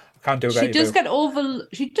 Can't do She Betty does Boo. get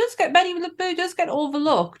Betty Boo does get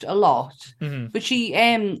overlooked a lot. Mm-hmm. But she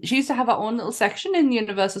used to have her own little section in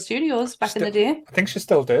Universal Studios back in the day. I think she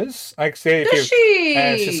still does. Like, say if Does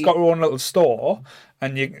she's she? got her own little store,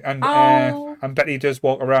 and Oh, and Betty does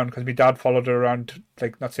walk around because my dad followed her around.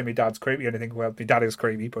 Like, not saying my dad's creepy or anything. Well, my dad is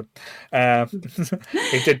creepy, but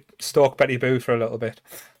he did stalk Betty Boo for a little bit.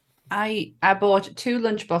 I bought 2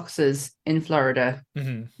 lunch boxes in Florida.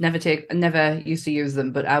 Mm-hmm. Never used to use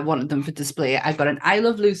them, but I wanted them for display. I got an I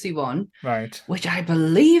Love Lucy one, Right. which I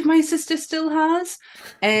believe my sister still has.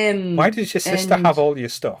 Why does your sister have all your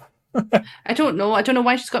stuff? I don't know. I don't know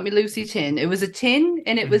why she's got me Lucy tin. It was a tin,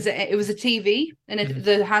 and it was a TV, and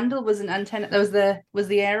the handle was an antenna. That was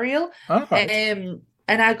the aerial. Oh, right. And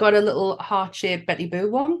I got a little heart shaped Betty Boo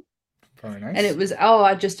one. Very nice. And it was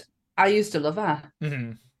I used to love her.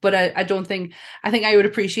 Mm-hmm. But I think I would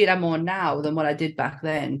appreciate her more now than what I did back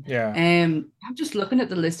then. Yeah. I'm just looking at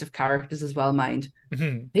the list of characters as well, mind.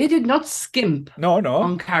 Mm-hmm. They did not skimp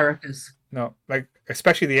on characters. No, like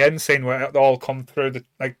especially the end scene where it all come through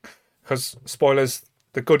because spoilers,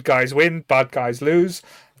 the good guys win, bad guys lose.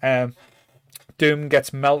 Doom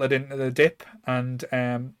gets melted into the dip and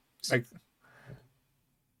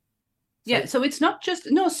Yeah, so it's not just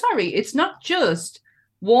it's not just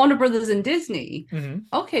Warner Brothers and Disney. Mm-hmm.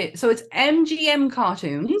 Okay, so it's MGM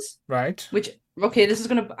Cartoons. Right. Which, okay,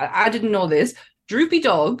 I didn't know this. Droopy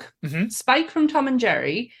Dog, mm-hmm. Spike from Tom and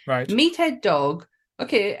Jerry, right. Meathead Dog.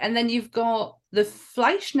 Okay, and then you've got the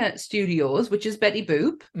Fleischner Studios, which is Betty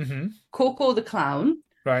Boop, mm-hmm. Coco the Clown,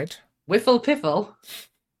 right. Whiffle Piffle.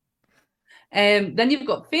 Then you've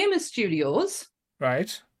got Famous Studios.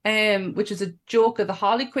 Right. Which is a Joker, the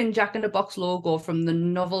Harley Quinn Jack in the Box logo from the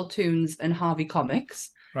Novel Toons and Harvey Comics.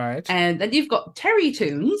 Right. And then you've got Terry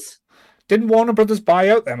Toons. Didn't Warner Brothers buy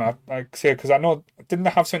out them? Because I know, didn't they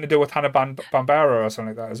have something to do with Hanna-Barbera or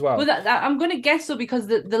something like that as well? Well, I'm going to guess so, because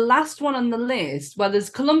the last one on the list, well, there's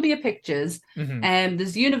Columbia Pictures, and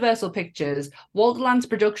there's Universal Pictures, Wildlands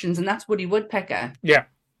Productions, and that's Woody Woodpecker. Yeah.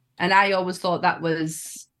 And I always thought that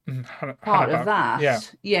was part of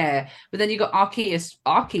that. Yeah. But then you got RKO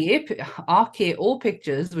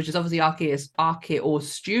Pictures, which is obviously RKO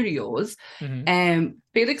Studios, and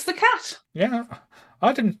Felix the Cat. Yeah.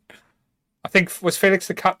 I think was Felix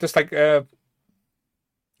the Cat just like a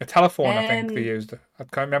telephone? I think they used. I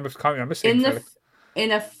can't remember seeing Felix.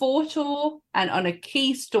 In a photo and on a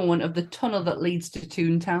keystone of the tunnel that leads to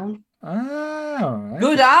Toontown. Oh,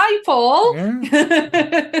 good eye, Paul. Yeah.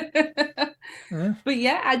 Yeah. But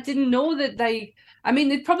yeah, I didn't know that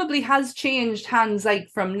it probably has changed hands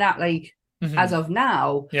from that, as of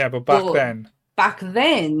now. Yeah, but back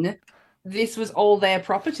then, this was all their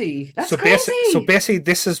property. That's crazy. So basically,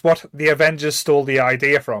 this is what the Avengers stole the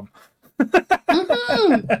idea from.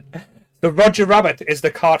 The Roger Rabbit is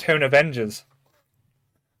the cartoon Avengers.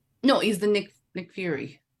 No, he's the Nick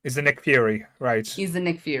Fury. Is the Nick Fury, right? He's the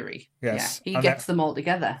Nick Fury. Yes, yeah, he gets them all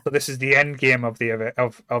together. So this is the end game of the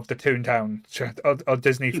Toontown of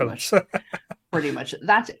Disney films. Pretty much.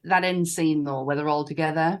 That end scene though, where they're all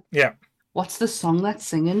together. Yeah. What's the song that's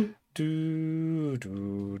singing? Do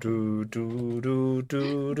do do do do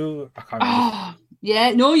do do. I can't remember. Oh,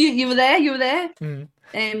 yeah. No, you were there. You were there.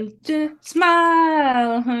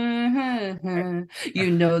 Smile.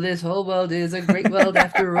 You know this whole world is a great world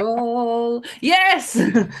after all. Yes.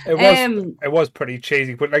 It was pretty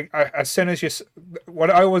cheesy, but as soon as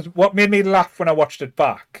what made me laugh when I watched it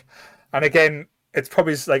back, and again, it's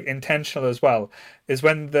probably intentional as well, is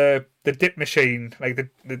when the dip machine,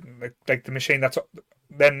 the machine that's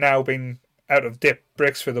then now been out of dip,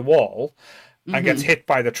 breaks through the wall and gets hit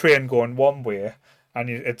by the train going one way. And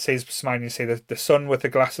it says smiling. You see the sun with the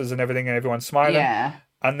glasses and everything, and everyone's smiling. Yeah.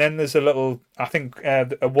 And then there's a little, I think,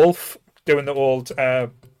 a wolf doing the old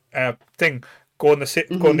thing, going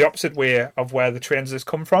the opposite way of where the trains has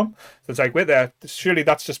come from. So it's wait there, surely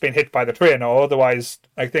that's just been hit by the train, or otherwise,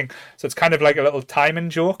 I think. So it's kind of like a little timing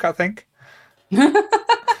joke, I think.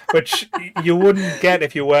 Which you wouldn't get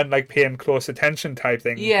if you weren't paying close attention type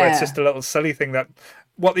thing. Yeah. But it's just a little silly thing that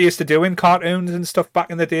what they used to do in cartoons and stuff back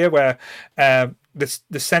in the day, where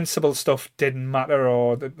the sensible stuff didn't matter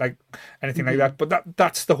or anything like that. But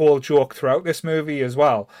that's the whole joke throughout this movie as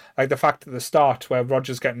well. The fact at the start where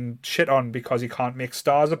Roger's getting shit on because he can't make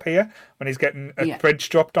stars appear when he's getting a bridge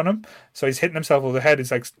dropped on him. So he's hitting himself over the head.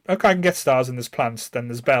 He's like, okay, I can get stars and there's plants, then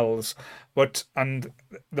there's bells. And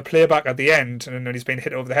the playback at the end, and then he's been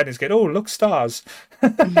hit over the head, he's going, oh, look, stars.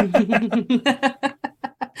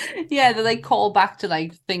 Yeah, they call back to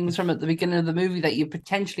things from at the beginning of the movie that you've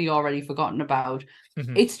potentially already forgotten about.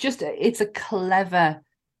 It's a clever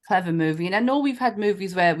clever movie. And I know we've had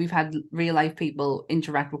movies where we've had real life people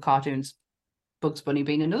interact with cartoons. Bugs Bunny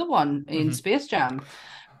being another one in Space Jam,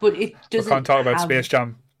 but it doesn't. We can't talk about Space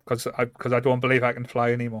Jam because I don't believe I can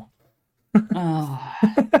fly anymore. Oh,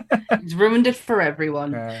 it's ruined it for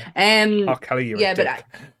everyone. Kelly, you're a dick.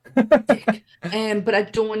 But I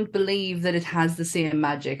don't believe that it has the same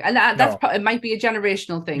magic, and that's it might be a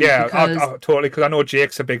generational thing. Yeah, totally. Because I know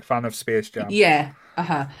Jake's a big fan of Space Jam. Yeah,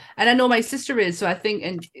 and I know my sister is. So I think,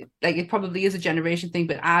 and like, it probably is a generation thing,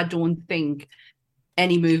 but I don't think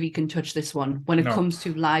any movie can touch this one when it comes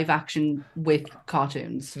to live action with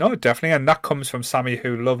cartoons. No, definitely, and that comes from Sammy,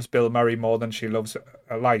 who loves Bill Murray more than she loves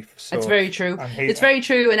life. So it's very true. It's very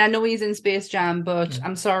true, and I know he's in Space Jam, but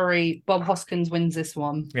I'm sorry, Bob Hoskins wins this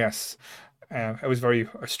one. Yes, it was a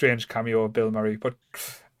strange cameo of Bill Murray, but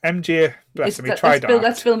MJ, bless him, he tried that.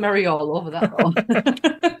 That's Bill Murray all over that one.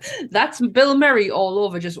 That's Bill Murray all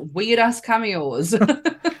over, just weird ass cameos,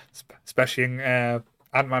 especially in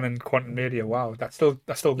Ant-Man and Quantumania. Wow, that's still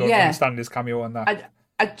don't understand his cameo on that.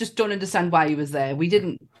 I just don't understand why he was there. We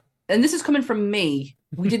didn't, and this is coming from me.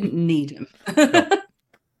 We didn't need him. No.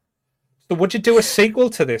 So would you do a sequel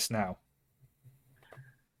to this now?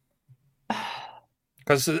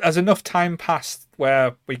 Because has enough time passed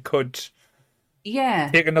where we could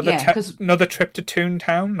take another trip to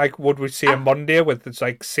Toontown? Like, would we see a Monday with its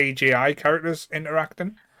like CGI characters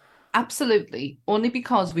interacting? Absolutely. Only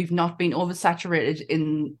because we've not been oversaturated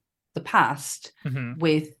in the past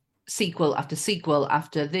with sequel after sequel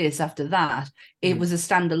after this, after that. It was a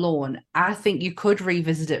standalone. I think you could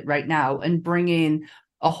revisit it right now and bring in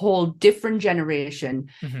a whole different generation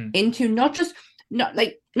into not just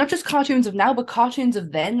cartoons of now, but cartoons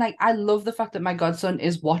of then. Like, I love the fact that my godson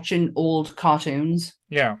is watching old cartoons.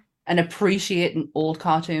 Yeah. And appreciating old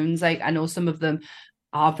cartoons. Like, I know some of them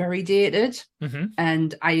are very dated,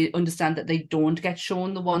 and I understand that they don't get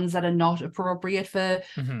shown the ones that are not appropriate for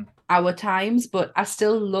our times, but I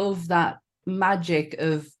still love that magic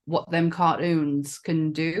of what them cartoons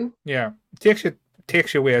can do. Yeah, takes you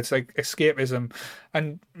away. It's like escapism,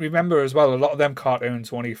 and remember as well, a lot of them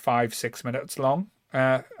cartoons were only 5-6 minutes long,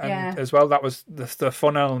 as well, that was the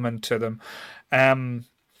fun element to them.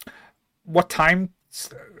 What time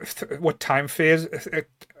phase?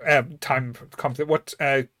 What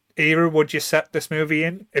era would you set this movie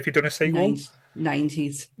in if you'd done a sequel?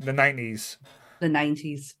 90s. The 90s. The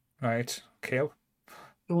 90s. Right. Okay.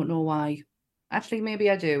 Don't know why. Actually, maybe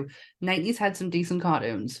I do. 90s had some decent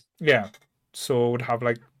cartoons. Yeah. So it would have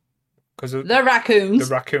like the raccoons.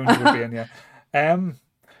 The raccoons would be in, yeah.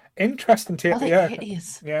 Interesting take.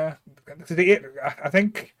 Hideous. Yeah. I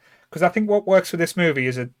think. Because I think what works for this movie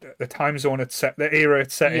is the time zone it's set, the era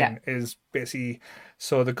it's set in is basically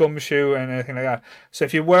so the gumshoe and everything like that. So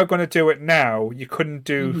if you were going to do it now, you couldn't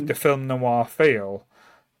do the film noir feel,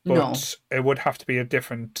 but it would have to be a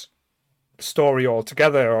different story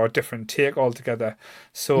altogether or a different take altogether.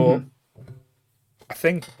 So I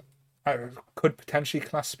think I could potentially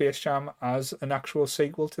class Space Jam as an actual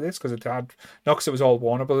sequel to this because because it was all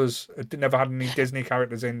Warner Brothers. It never had any Disney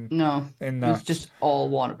characters in. No, in that. It was just all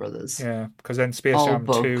Warner Brothers. Yeah, because then Space Jam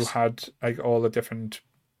 2 had like all the different,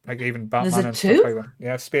 like even Batman and stuff like that.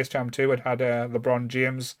 Yeah, Space Jam 2 had LeBron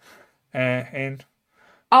James in.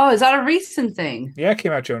 Oh, is that a recent thing? Yeah, it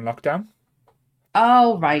came out during lockdown.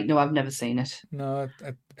 Oh, right. No, I've never seen it. No,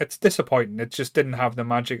 it's disappointing. It just didn't have the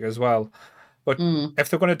magic as well. But if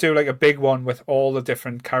they're going to do like a big one with all the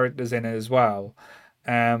different characters in it as well,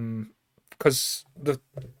 because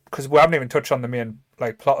we haven't even touched on the main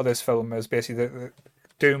like plot of this film is basically that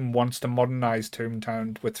Doom wants to modernize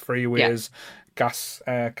Toontown with freeways, gas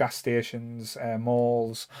stations,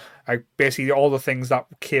 malls, like basically all the things that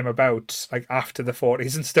came about like after the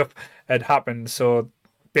 40s and stuff had happened. So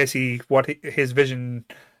basically, what his vision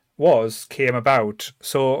came about.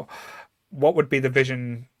 So what would be the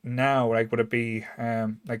vision now? Like, would it be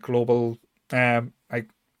like global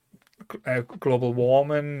global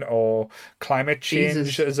warming or climate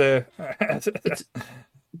change as a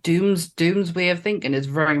Doom's way of thinking is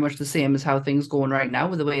very much the same as how things going right now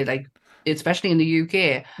with the way, like, especially in the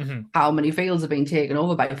UK, how many fields are being taken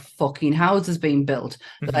over by fucking houses being built.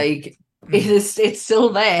 Like, it's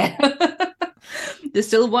still there. They're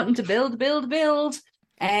still wanting to build.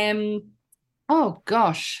 Oh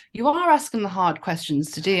gosh, you are asking the hard questions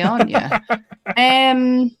today, aren't you?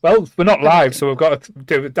 Well, we're not live, so we've got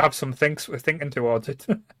to have some thinking towards it.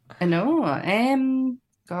 I know.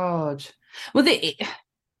 God. Well, the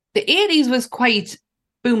 80s was quite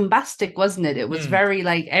boombastic, wasn't it? It was very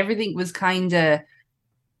like everything was kind of,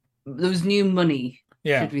 there was new money,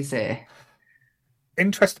 should we say?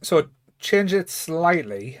 Interesting. So change it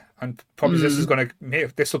slightly, and probably this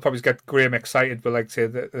will probably get Graham excited, but like say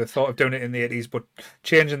the thought of doing it in the 80s, but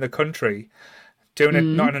changing the country, doing it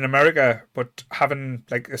not in America, but having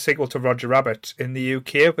like a sequel to Roger Rabbit in the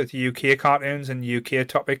UK with UK cartoons and UK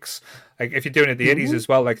topics. Like if you're doing it in the 80s as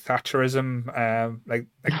well, like Thatcherism,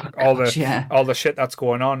 all the shit that's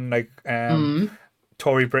going on, like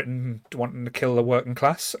Tory Britain wanting to kill the working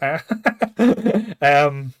class.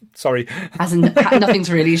 Sorry.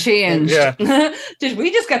 Nothing's really changed. Yeah. Did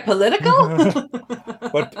we just get political?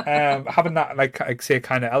 But having that like say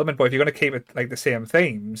kind of element, but if you're going to keep it like the same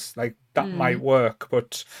themes, like that might work.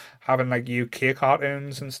 But having like UK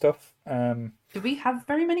cartoons and stuff. Do we have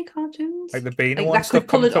very many cartoons? Like the Beano one stuff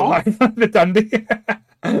comes to life. The Dandy.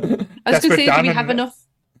 I was going to say, do we have enough?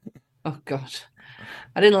 Oh God.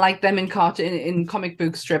 I didn't like them in comic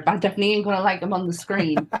book strip. I definitely ain't gonna like them on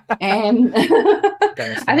the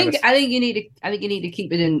I think you need to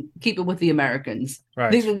keep it with the Americans.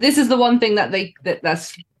 Right. This is the one thing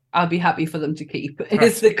that's I'll be happy for them to keep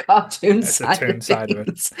is the cartoon side of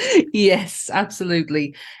it. Yes,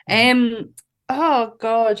 absolutely. Oh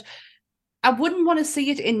God. I wouldn't want to see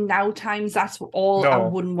it in now times. That's all. No. I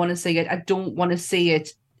wouldn't want to see it. I don't want to see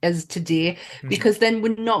it as today, because then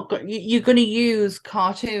we're not you're going to use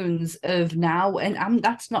cartoons of now, and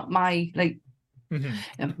that's not my like.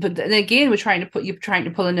 But then again, you're trying to pull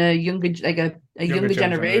in a younger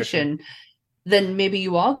generation. Then maybe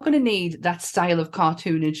you are going to need that style of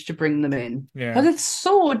cartoonage to bring them in, because it's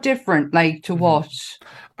so different, like to what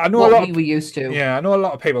we were used to. Yeah, I know a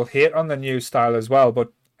lot of people hate on the new style as well,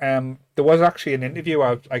 but there was actually an interview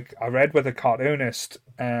I read with a cartoonist.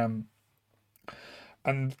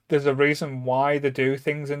 And there's a reason why they do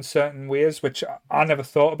things in certain ways, which I never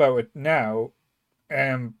thought about it now,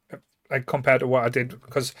 like compared to what I did,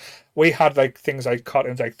 because we had like things like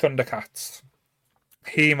cartoons like Thundercats,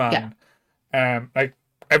 He-Man, like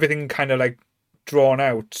everything kind of like drawn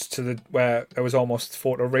out to where there was almost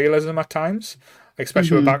photorealism at times,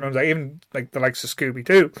 especially with backgrounds, like even like the likes of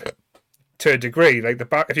Scooby-Doo to a degree. Like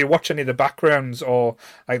if you watch any of the backgrounds or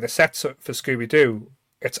like the sets for Scooby-Doo,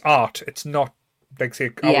 it's art. It's not. Like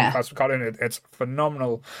say, it's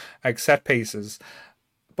phenomenal, like set pieces.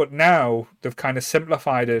 But now they've kind of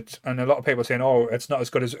simplified it, and a lot of people are saying, "Oh, it's not as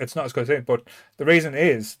good as it." But the reason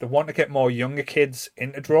is they want to get more younger kids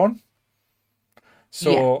into drawing.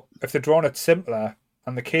 So if they're drawing it simpler,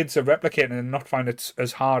 and the kids are replicating and not find it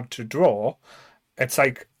as hard to draw, it's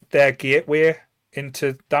like their gateway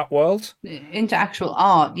into that world, into actual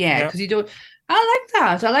art. Yeah, because you don't. I like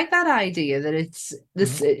that. I like that idea that it's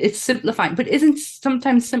simplifying, but isn't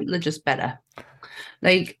sometimes simpler just better?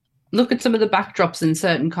 Like, look at some of the backdrops in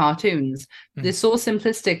certain cartoons. They're so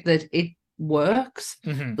simplistic that it works.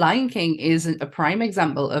 Lion King is a prime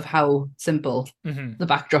example of how simple the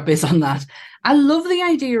backdrop is on that. I love the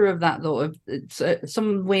idea of that, though, of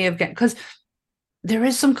some way of getting, because there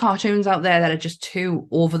is some cartoons out there that are just too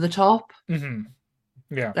over the top.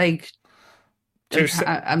 Yeah. Like, too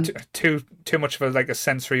much of a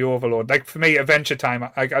sensory overload. Like for me, Adventure Time,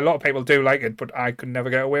 like a lot of people do like it, but I could never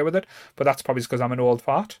get away with it. But that's probably because I'm an old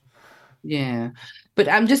fart. Yeah, but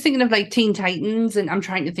I'm just thinking of like Teen Titans, and I'm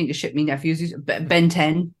trying to think of shit my nephews used. Ben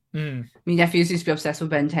 10. My nephews used to be obsessed with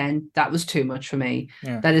Ben 10. That was too much for me.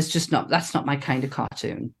 Yeah. That's not my kind of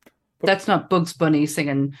cartoon. That's not Bugs Bunny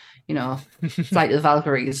singing, Flight of the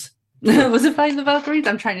Valkyries. Was it Flight of the Valkyries?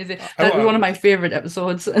 I'm trying to think. That was one of my favorite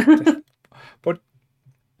episodes. But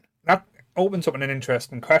that opens up an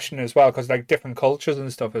interesting question as well, because like different cultures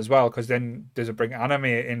and stuff as well, because then does it bring anime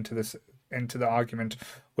into the argument?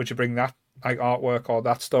 Would you bring that like artwork or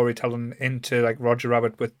that storytelling into like Roger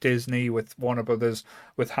Rabbit with Disney, with Warner Brothers,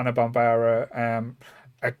 with Hanna-Barbera?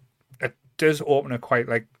 It does open a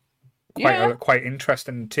quite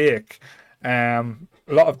interesting take.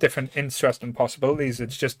 A lot of different interesting possibilities.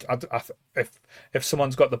 It's just if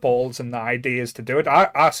someone's got the balls and the ideas to do it,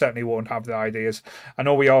 I certainly won't have the ideas. I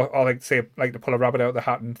know we all like to pull a rabbit out of the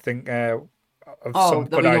hat and think of some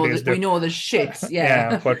good ideas. We know the shits,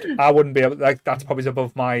 yeah. But I wouldn't be able. Like that's probably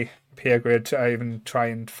above my peer grade to even try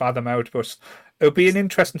and fathom out. But it would be an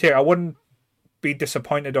interesting take. I wouldn't be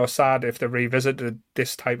disappointed or sad if they revisited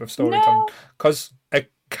this type of storytelling, because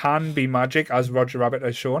it can be magic, as Roger Rabbit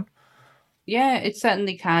has shown. Yeah, it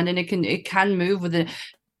certainly can, and it can move in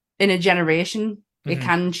a generation. It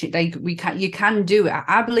can you can do it.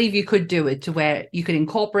 I believe you could do it to where you could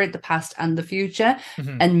incorporate the past and the future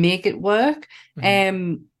and make it work. I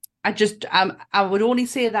would only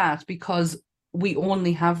say that because we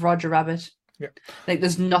only have Roger Rabbit. Yeah. Like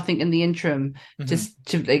there's nothing in the interim just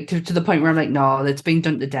to the point where I'm like, no, it's been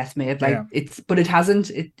done to death, mate. Like but it hasn't.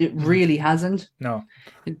 It really hasn't. No.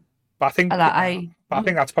 But I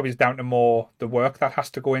think that's probably down to more the work that has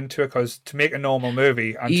to go into it, because to make a normal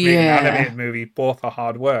movie and to make an animated movie, both are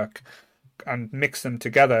hard work, and mix them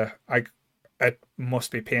together, it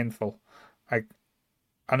must be painful.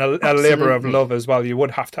 And a labour of love as well. You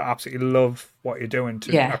would have to absolutely love what you're doing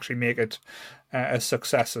to actually make it a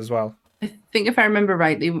success as well. I think if I remember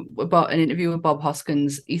rightly, about an interview with Bob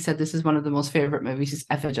Hoskins, he said this is one of the most favourite movies he's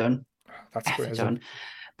ever done. That's crazy.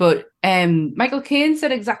 But Michael Caine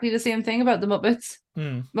said exactly the same thing about the Muppets.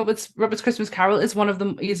 Muppets Christmas Carol is one of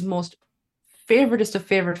his most favouriteest of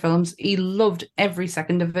favourite films. He loved every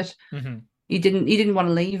second of it. Mm-hmm. He didn't want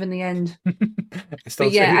to leave in the end. He's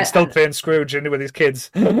still playing Scrooge with his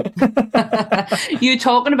kids. You're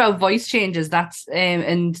talking about voice changes. That's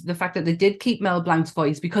and the fact that they did keep Mel Blanc's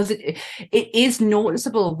voice, because it is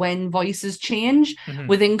noticeable when voices change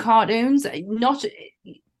within cartoons. Not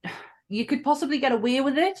you could possibly get away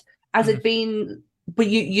with it as it being, but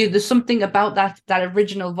you there's something about that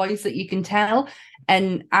original voice that you can tell.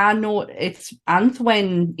 And I know it's Anth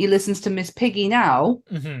when he listens to Miss Piggy now.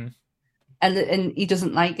 Mm-hmm. And he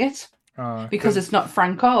doesn't like it because it's not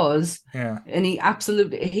Frank Oz. Yeah. And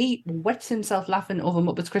he wets himself laughing over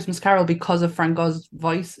Muppets Christmas Carol because of Frank Oz's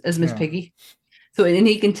voice as Miss Piggy. So, and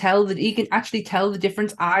he can actually tell the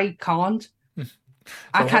difference. I can't.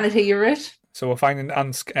 I cannot hear it. So we're finding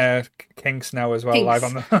Ant's kinks now as well, live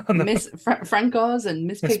on the Miss Frank Oz and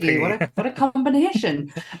Miss Piggy. What a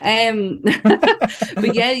combination!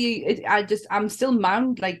 But yeah, I'm still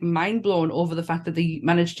mind blown over the fact that they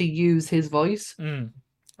managed to use his voice,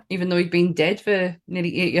 even though he'd been dead for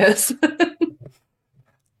nearly 8 years.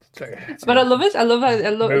 But I love it. I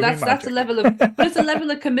love that's a level of, but it's a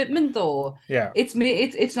level of commitment though. Yeah,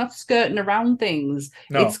 it's not skirting around things.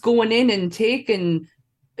 No. It's going in and taking.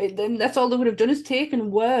 Then that's all they would have done is taken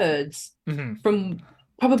words from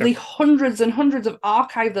probably hundreds and hundreds of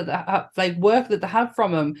archive that they have, work that they have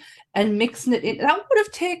from him, and mixing it in. That would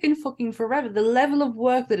have taken fucking forever. The level of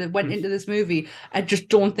work that it went into this movie, I just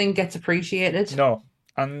don't think gets appreciated. No,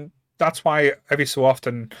 and that's why every so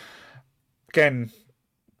often, again,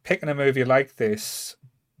 picking a movie like this,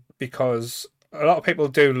 because a lot of people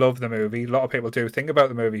do love the movie, a lot of people do think about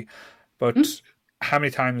the movie, but how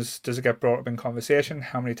many times does it get brought up in conversation?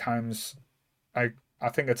 How many times? I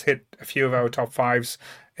think it's hit a few of our top fives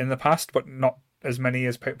in the past, but not as many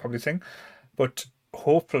as people probably think. But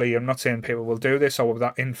hopefully, I'm not saying people will do this or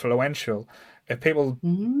that influential. If people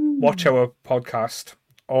watch our podcast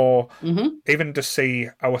or even just see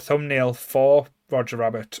our thumbnail for Roger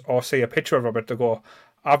Rabbit or see a picture of Rabbit, to go,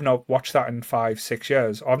 I've not watched that in 5-6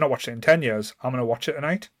 years, or I've not watched it in 10 years. I'm going to watch it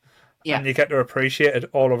tonight. Yeah. And you get to appreciate it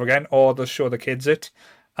all over again, or they'll show the kids it,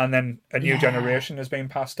 and then a new generation is being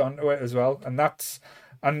passed on to it as well. And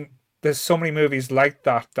there's so many movies like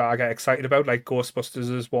that I get excited about, like Ghostbusters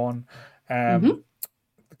is one.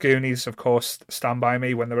 Goonies, of course, Stand By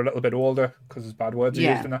Me when they're a little bit older, because there's bad words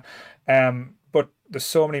used in that. But there's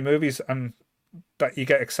so many movies and that you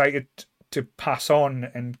get excited to pass on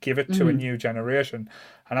and give it to a new generation.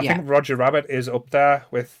 And I think Roger Rabbit is up there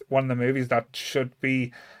with one of the movies that should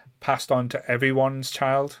be passed on to everyone's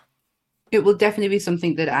child. It will definitely be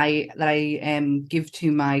something that I give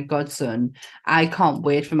to my godson. I can't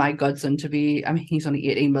wait for my godson to be, I mean, he's only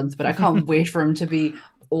 18 months, but I can't wait for him to be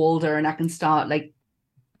older and I can start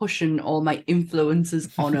pushing all my influences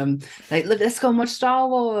on him. Look, let's go watch Star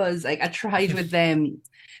Wars. I tried with them.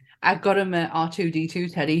 I got him an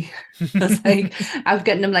R2-D2 teddy. I'm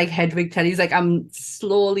getting him Hedwig teddies. I'm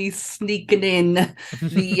slowly sneaking in the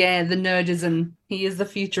nerdism. He is the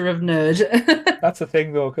future of nerd. That's the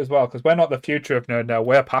thing though, as well, because we're not the future of nerd now.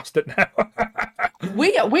 We're past it now.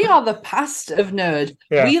 We are the past of nerd.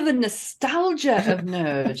 Yeah. We are the nostalgia of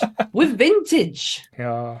nerd. We're vintage.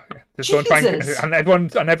 Yeah. Just don't try and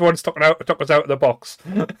everyone's took us out of the box.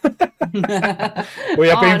 we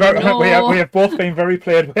have both been very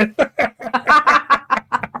played with.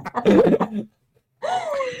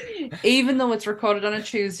 Even though it's recorded on a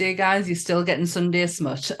Tuesday, guys, you're still getting Sunday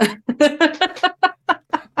smut.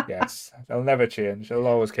 Yes, they'll never change. They'll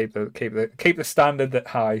always keep the standard that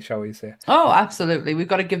high, shall we say? Oh, absolutely. We've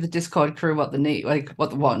got to give the Discord crew what they need, what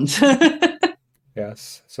they want.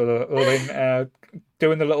 Yes. So they've been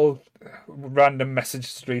doing the little random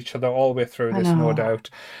messages to each other all the way through this, no doubt.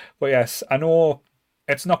 But yes, I know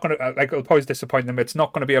it's not going to, it'll probably disappoint them. It's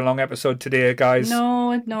not going to be a long episode today, guys.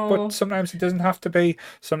 No. But sometimes it doesn't have to be.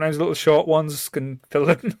 Sometimes little short ones can fill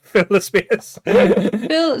the space.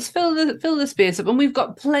 fill the space up, and we've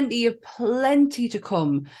got plenty to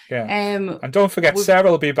come. Yeah. And don't forget, Sarah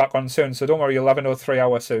will be back on soon, so don't worry, you'll have another 3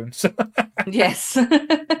 hours soon. Yes.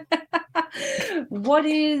 What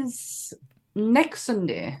is next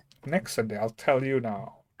Sunday? next Sunday. I'll tell you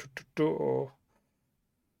now.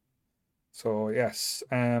 So yes,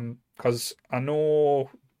 because I know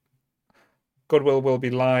Goodwill will be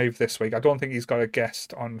live this week. I don't think he's got a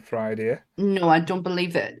guest on Friday. No, I don't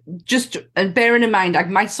believe it. Just and bearing in mind,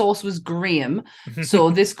 my source was Graham, so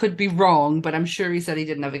this could be wrong, but I'm sure he said he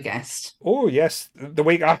didn't have a guest. Oh yes, the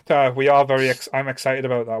week after we are I'm excited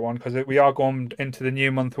about that one because we are going into the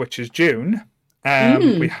new month, which is June.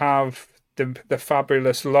 We have the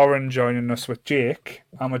fabulous Lauren joining us with Jake,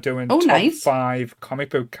 and we're doing top 5 comic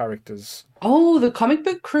book characters. Oh, the comic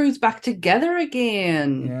book crew's back together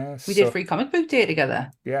again. Yes, we did Free Comic Book Day together.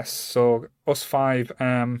 Yes, so us 5.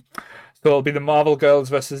 So it'll be the Marvel girls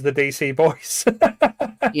versus the DC boys.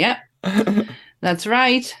 Yep, that's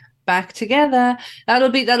right. Back together. That'll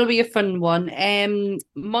be a fun one.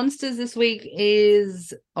 Monsters this week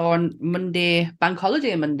is on Monday, Bank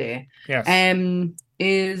Holiday Monday. Yes.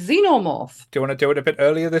 Is Xenomorph. Do you want to do it a bit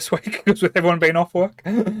earlier this week because with everyone being off work?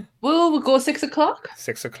 We'll go 6 o'clock.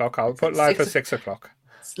 6 o'clock. I'll put live at 6 o'clock.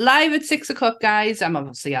 It's live at 6 o'clock, guys.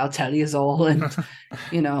 I'll tell you all, and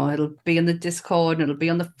it'll be in the Discord and it'll be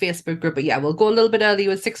on the Facebook group. But yeah, we'll go a little bit earlier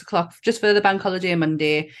with 6 o'clock just for the Bank Holiday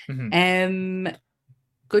Monday.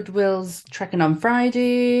 Goodwill's trekking on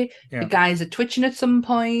Friday. Yeah. The guys are twitching at some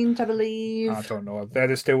point, I believe. I don't know. They're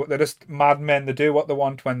just madmen. They do what they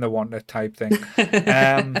want when they want it type thing.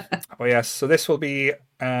 But yes, so this will be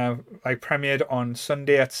premiered on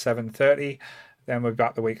Sunday at 7:30. Then we'll be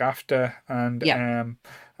back the week after, and you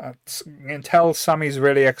can tell Sammy's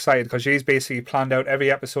really excited because she's basically planned out every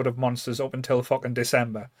episode of Monsters up until fucking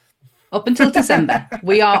December. Up until December.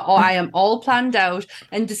 I am all planned out,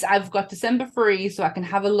 and I've got December free so I can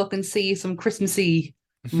have a look and see some Christmassy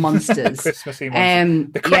monsters. Christmassy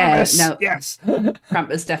monsters. The Krampus. Yes.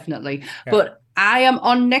 Krampus, definitely. Yeah. But I am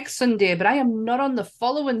on next Sunday, but I am not on the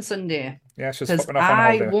following Sunday. Yeah, it's just fucking off on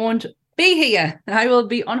holiday. I won't be here. I will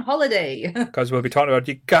be on holiday. Because we'll be talking about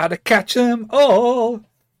you gotta catch them all.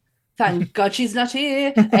 Thank God she's not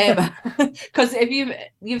here. Because if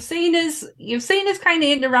you've seen us kind of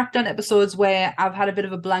interact on episodes where I've had a bit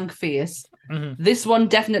of a blank face. Mm-hmm. This one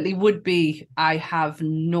definitely would be. I have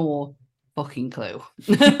no fucking clue.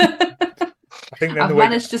 I think I've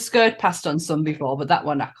managed to skirt past on some before, but that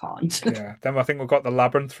one I can't. Yeah. Then I think we've got the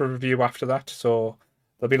Labyrinth for review after that, so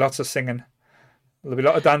there'll be lots of singing. There'll be a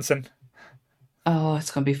lot of dancing. Oh, it's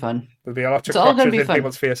going to be fun. There'll be a lot of crotches in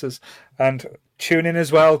people's faces. And tune in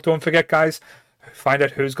as well. Don't forget, guys, find out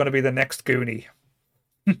who's going to be the next Goonie.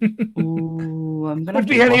 Ooh, I'm going to Could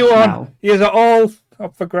be anyone. These are all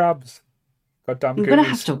up for grabs. Goddamn Goonies. I'm going to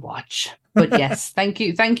have to watch. But yes, thank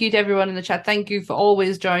you. Thank you to everyone in the chat. Thank you for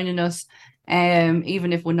always joining us,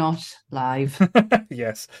 even if we're not live.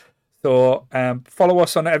 Yes. So follow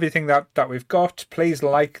us on everything that we've got. Please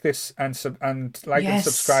like this and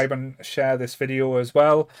subscribe and share this video as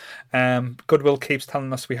well. Goodwill keeps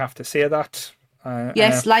telling us we have to say that.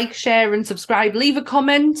 Yes, like, share, and subscribe. Leave a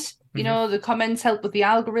comment. You know, the comments help with the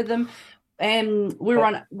algorithm.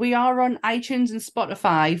 We are on iTunes and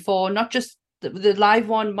Spotify for not just the live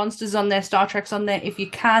one, Monsters on there, Star Trek's on there. If you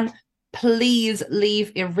can, please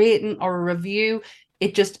leave a rating or a review.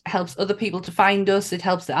 It just helps other people to find us. It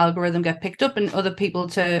helps the algorithm get picked up and other people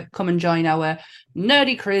to come and join our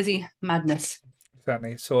nerdy, crazy madness.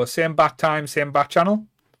 Certainly. So same bat time, same bat channel.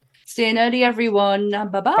 Stay nerdy, everyone.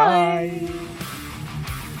 Bye-bye. Bye.